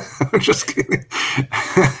 I'm just kidding.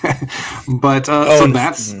 But so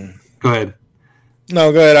that's go ahead.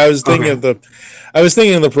 No, go ahead. I was thinking of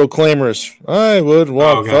the Proclaimers. I would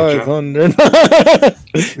walk 500.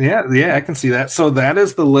 Yeah, I can see that. So that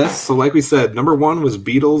is the list. So like we said, number 1 was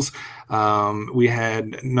Beatles. We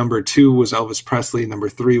had number 2 was Elvis Presley. Number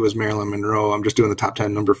 3 was Marilyn Monroe. I'm just doing the top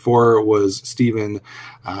 10. Number 4 was Steven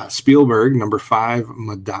Spielberg. Number 5,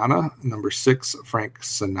 Madonna. Number 6, Frank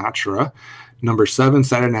Sinatra. Number 7,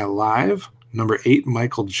 Saturday Night Live. Number 8,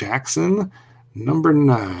 Michael Jackson. Number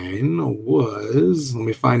 9 was, let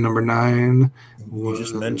me find number 9. You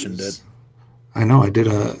just mentioned it. I know I did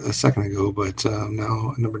a second ago, but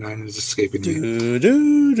now number 9 is escaping me.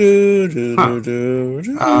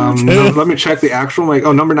 Let me check the actual.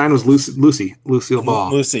 Number 9 was Lucille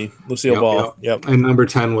Ball. Lucille Ball. Yep. And number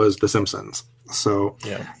 10 was The Simpsons. So,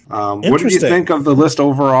 yeah. What did you think of the list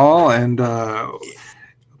overall? And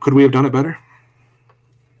could we have done it better?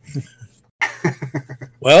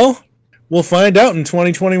 Well, we'll find out in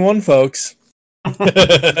 2021, folks. No,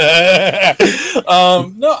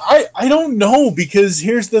 I don't know, because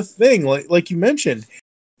here's the thing, like you mentioned,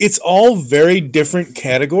 it's all very different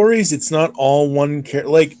categories. It's not all one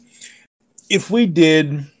like if we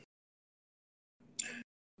did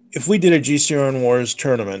a GCR Wars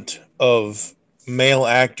tournament of male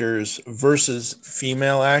actors versus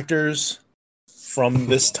female actors from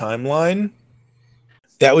this timeline,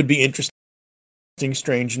 that would be interesting,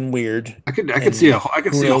 strange, and weird. I could see a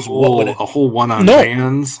whole one on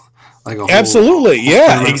bands, like a whole, absolutely,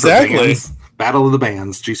 yeah, exactly. Battle of the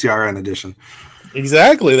Bands, GCRN edition.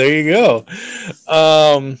 Exactly. There you go.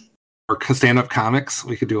 Or stand-up comics.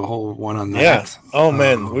 We could do a whole one on that. Yeah. Oh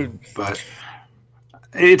man. But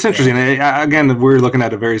it's interesting. Yeah. Again, we're looking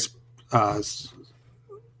at a very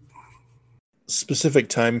specific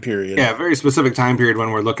time period. Yeah, very specific time period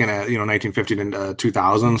when we're looking at 1950 to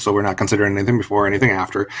 2000. So we're not considering anything before, anything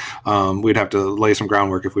after. We'd have to lay some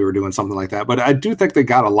groundwork if we were doing something like that. But I do think they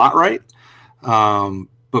got a lot right.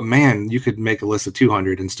 But man, you could make a list of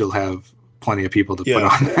 200 and still have plenty of people to put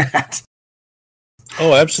on that.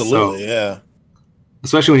 Oh, absolutely, yeah.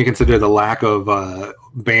 Especially when you consider the lack of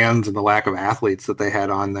bands and the lack of athletes that they had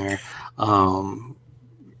on there.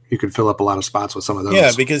 You could fill up a lot of spots with some of those.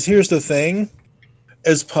 Yeah, because here's the thing.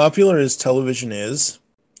 As popular as television is,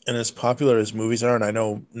 and as popular as movies are, and I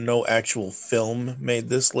know no actual film made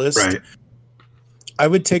this list, right. I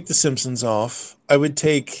would take The Simpsons off. I would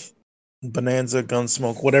take Bonanza,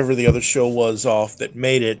 Gunsmoke, whatever the other show was off that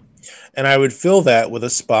made it, and I would fill that with a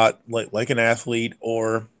spot like an athlete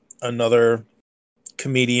or another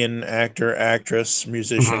comedian, actor, actress,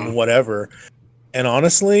 musician, whatever. And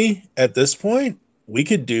honestly, at this point, we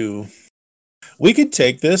could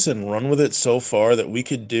take this and run with it so far that we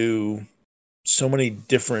could do so many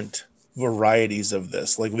different varieties of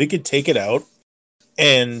this. Like, we could take it out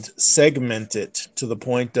and segment it to the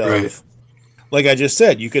point of, right. Like I just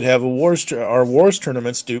said, you could have our wars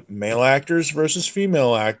tournaments do male actors versus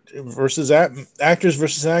female actors versus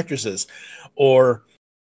actresses, or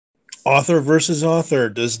author versus author.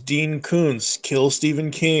 Does Dean Koontz kill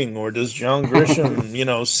Stephen King, or does John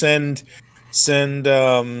Grisham, send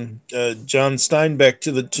John Steinbeck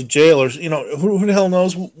to jail, or who the hell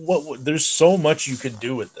knows what? There's so much you could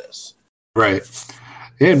do with this. Right.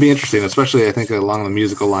 Yeah, it'd be interesting, especially I think along the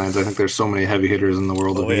musical lines. I think there's so many heavy hitters in the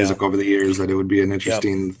world of music over the years that it would be an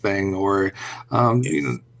interesting thing. Or,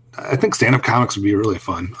 I think stand-up comics would be really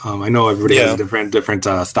fun. I know everybody has a different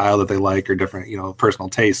style that they like, or different, personal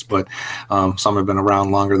taste, but some have been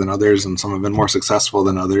around longer than others, and some have been more successful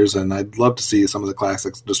than others. And I'd love to see some of the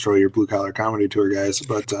classics destroy your blue-collar comedy tour, guys.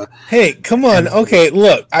 But hey, come on. Okay,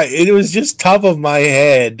 look, it was just top of my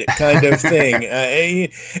head kind of thing.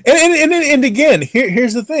 And again,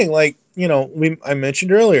 here's the thing. Like, I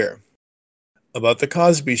mentioned earlier about the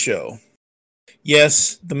Cosby Show.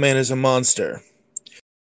 Yes, the man is a monster.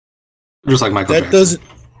 Just like Michael Jackson. Doesn't.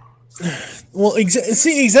 Well,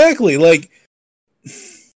 exactly. Like,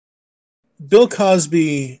 Bill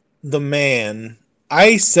Cosby, the man,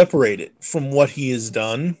 I separate it from what he has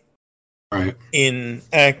done. Right. In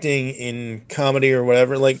acting, in comedy, or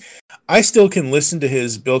whatever. Like, I still can listen to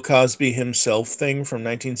his Bill Cosby himself thing from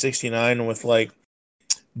 1969 with like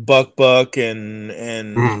Buck and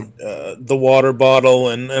the water bottle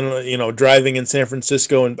and you know, driving in San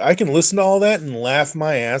Francisco, and I can listen to all that and laugh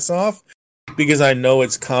my ass off because I know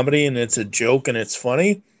it's comedy and it's a joke and it's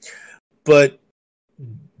funny. But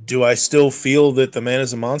do I still feel that the man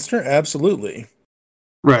is a monster? Absolutely.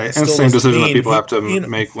 Right, and the same decision that people have to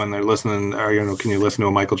make when they're listening. Or, you know, can you listen to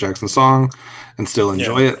a Michael Jackson song and still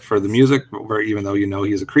enjoy it for the music, or even though you know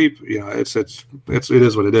he's a creep? You know, it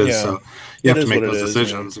is what it is. Yeah. So you have to make those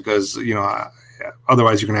decisions because, you know,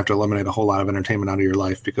 otherwise you're going to have to eliminate a whole lot of entertainment out of your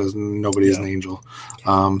life because nobody is an angel.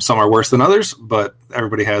 Some are worse than others, but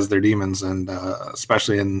everybody has their demons, and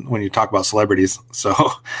especially when you talk about celebrities. So,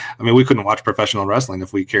 I mean, we couldn't watch professional wrestling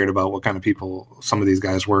if we cared about what kind of people some of these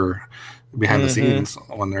guys were behind the scenes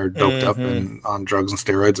when they're doped up and on drugs and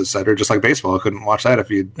steroids, etc. Just like baseball, I couldn't watch that if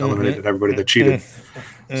you eliminated everybody that cheated.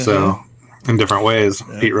 So, in different ways,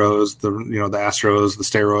 Pete Rose, the Astros, the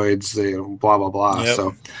steroids, blah blah blah.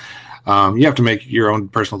 So. You have to make your own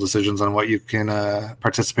personal decisions on what you can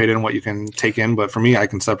participate in, what you can take in. But for me, I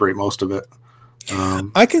can separate most of it.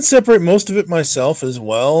 I can separate most of it myself as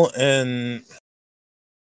well. And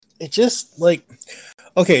it just like,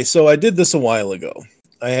 okay, so I did this a while ago.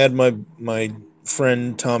 I had my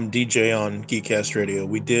friend Tom DJ on GeekCast Radio.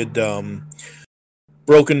 We did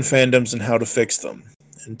broken fandoms and how to fix them.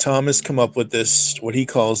 And Tom has come up with this, what he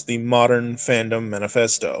calls the Modern Fandom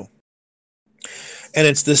Manifesto. And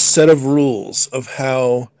it's this set of rules of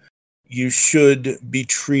how you should be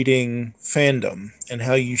treating fandom and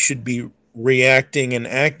how you should be reacting and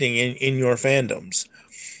acting in your fandoms.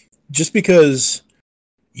 Just because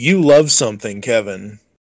you love something, Kevin,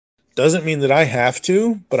 doesn't mean that I have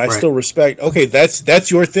to, but I still respect, okay, that's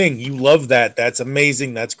your thing. You love that. That's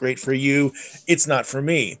amazing. That's great for you. It's not for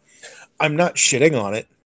me. I'm not shitting on it.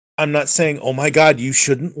 I'm not saying, oh my God, you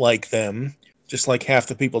shouldn't like them. Just like half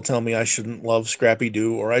the people tell me I shouldn't love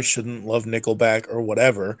Scrappy-Doo or I shouldn't love Nickelback or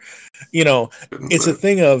whatever. You know, it's a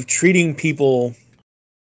thing of treating people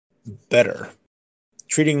better.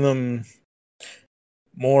 Treating them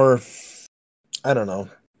more, I don't know.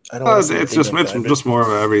 I don't it's just more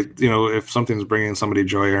of if something's bringing somebody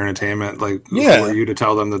joy or entertainment, like who are you to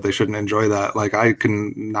tell them that they shouldn't enjoy that? Like I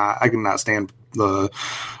cannot stand the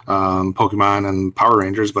Pokemon and Power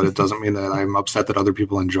Rangers, but it doesn't mean that I'm upset that other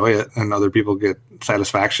people enjoy it and other people get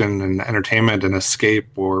satisfaction and entertainment and escape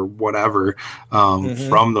or whatever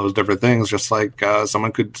from those different things. Just like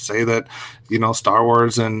someone could say that, you know, Star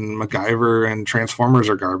Wars and MacGyver and Transformers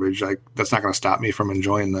are garbage. Like that's not going to stop me from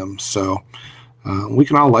enjoying them. So we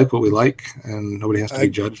can all like what we like, and nobody has to be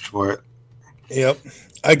judged for it. Yep.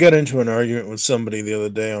 I got into an argument with somebody the other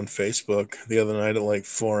day on Facebook, the other night at like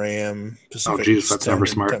 4 a.m. Pacific. Oh, geez, that's never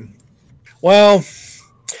smart. Well,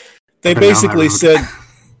 they basically said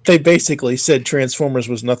Transformers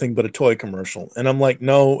was nothing but a toy commercial. And I'm like,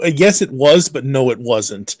 no, yes, it was, but no, it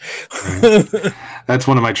wasn't. Right. That's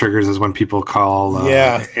one of my triggers is when people call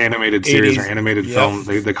animated series 80s, or animated film,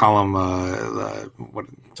 they call them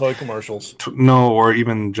toy commercials. No, or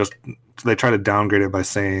even just they try to downgrade it by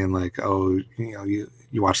saying like, oh, you know, you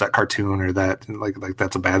watch that cartoon or that like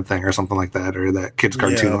that's a bad thing or something like that, or that kid's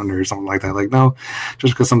cartoon or something like that. Like, no,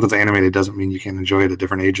 just because something's animated doesn't mean you can't enjoy it at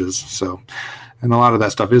different ages. So, and a lot of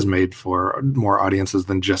that stuff is made for more audiences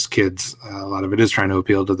than just kids. A lot of it is trying to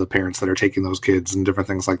appeal to the parents that are taking those kids and different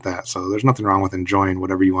things like that. So there's nothing wrong with enjoying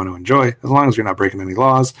whatever you want to enjoy, as long as you're not breaking any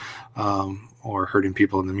laws. Or hurting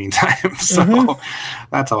people in the meantime. So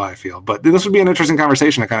that's how I feel. But this would be an interesting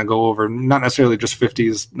conversation to kind of go over, not necessarily just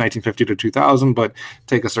 50s, 1950 to 2000, but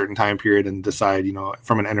take a certain time period and decide, you know,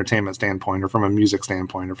 from an entertainment standpoint or from a music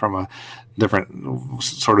standpoint or from a different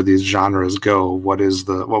sort of these genres go, what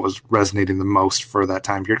was resonating the most for that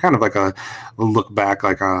time period? Kind of like a look back,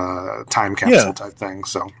 like a time capsule type thing.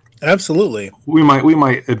 So absolutely, we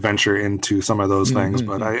might adventure into some of those things,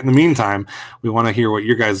 but in the meantime, we want to hear what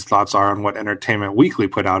your guys' thoughts are on what Entertainment Weekly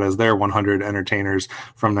put out as their 100 entertainers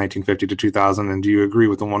from 1950 to 2000. And do you agree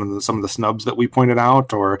with some of the snubs that we pointed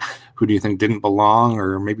out, or who do you think didn't belong,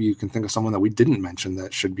 or maybe you can think of someone that we didn't mention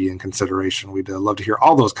that should be in consideration? We'd love to hear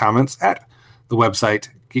all those comments at the website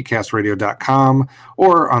geekcastradio.com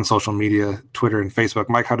or on social media, Twitter and Facebook.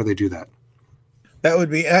 Mike, how do they do that? That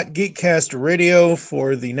would be at GeekCast Radio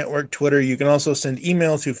for the network Twitter. You can also send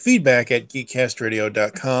email to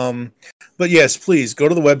feedback@geekcastradio.com. But yes, please go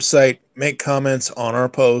to the website, make comments on our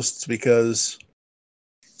posts, because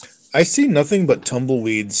I see nothing but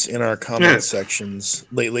tumbleweeds in our comment sections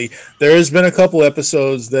lately. There has been a couple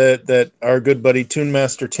episodes that our good buddy Toon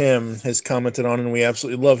Master Tim has commented on, and we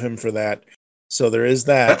absolutely love him for that. So there is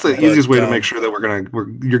that. That's the easiest way to make sure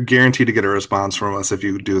that you're guaranteed to get a response from us if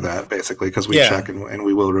you do that, basically, because we check and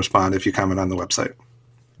we will respond if you comment on the website.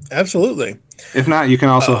 Absolutely. If not, you can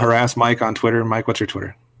also harass Mike on Twitter. Mike, what's your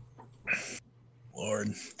Twitter?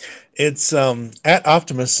 Lord, it's at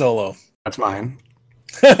Optimus Solo. That's mine.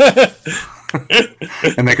 And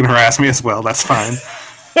they can harass me as well. That's fine.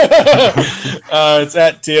 It's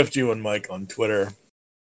at TFG and Mike on Twitter.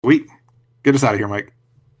 Sweet. Get us out of here, Mike.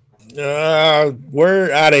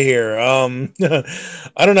 We're out of here.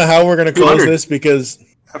 I don't know how we're going to close this because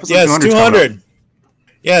episode 200.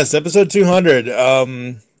 Yes, episode 200.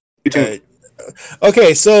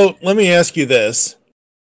 Okay, so let me ask you this: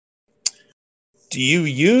 do you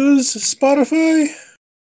use Spotify?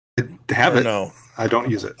 I have it. No, I don't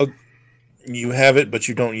use it. You have it, but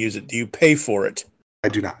you don't use it. Do you pay for it? I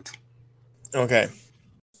do not. Okay.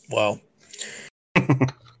 Well.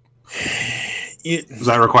 Is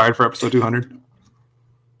that required for episode 200?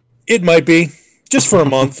 It might be. Just for a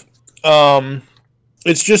month.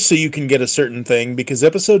 It's just so you can get a certain thing, because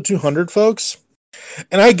episode 200, folks,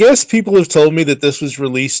 and I guess people have told me that this was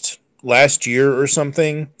released last year or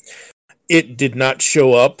something. It did not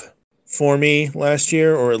show up for me last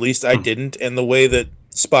year, or at least I didn't, and the way that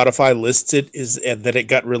Spotify lists it is that it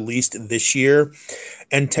got released this year,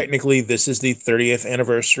 and technically this is the 30th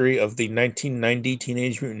anniversary of the 1990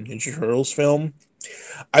 Teenage Mutant Ninja Turtles film.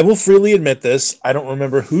 I will freely admit this, I don't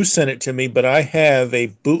remember who sent it to me, but I have a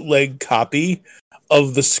bootleg copy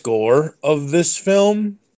of the score of this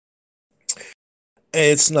film.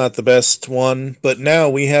 It's not the best one, but now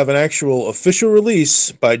we have an actual official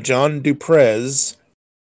release by John Duprez.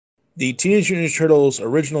 The Teenage Mutant Ninja Turtles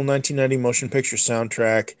original 1990 motion picture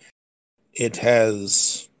soundtrack. It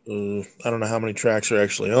has, I don't know how many tracks are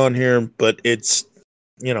actually on here, but it's,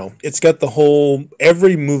 it's got the whole,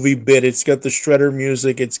 every movie bit. It's got the Shredder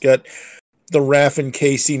music. It's got the Raph and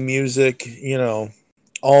Casey music,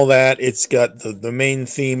 all that. It's got the main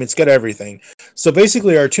theme. It's got everything. So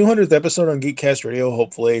basically our 200th episode on GeekCast Radio,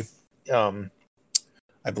 hopefully,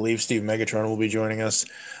 I believe Steve Megatron will be joining us.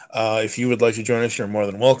 If you would like to join us, you're more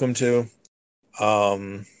than welcome to.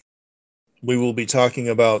 We will be talking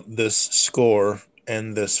about this score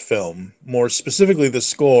and this film. More specifically, the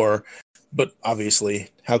score, but obviously,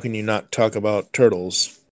 how can you not talk about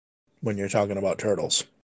Turtles when you're talking about Turtles?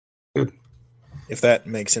 Good. If that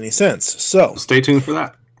makes any sense. So stay tuned for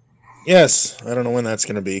that. Yes. I don't know when that's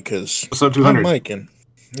going to be, because episode 200. I'm Mike, and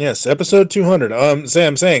yes, episode 200. I'm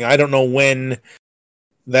saying I don't know when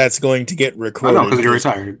that's going to get recorded. I know, because you're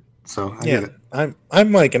retired. So I get it.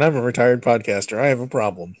 I'm Mike, and I'm a retired podcaster. I have a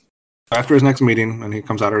problem. After his next meeting, when he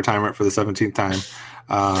comes out of retirement for the 17th time,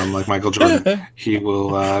 like Michael Jordan, he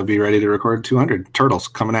will be ready to record 200 Turtles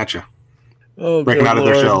coming at you. Oh, breaking out of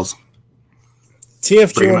their shells.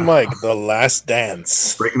 TFG and Mike, The Last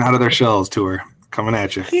Dance. Breaking out of their shells tour. Coming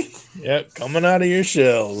at you. Yeah, coming out of your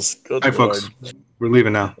shells. Good Lord. Folks. We're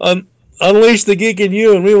leaving now. Unleash the geek in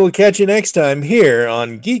you, and we will catch you next time here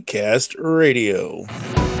on GeekCast Radio.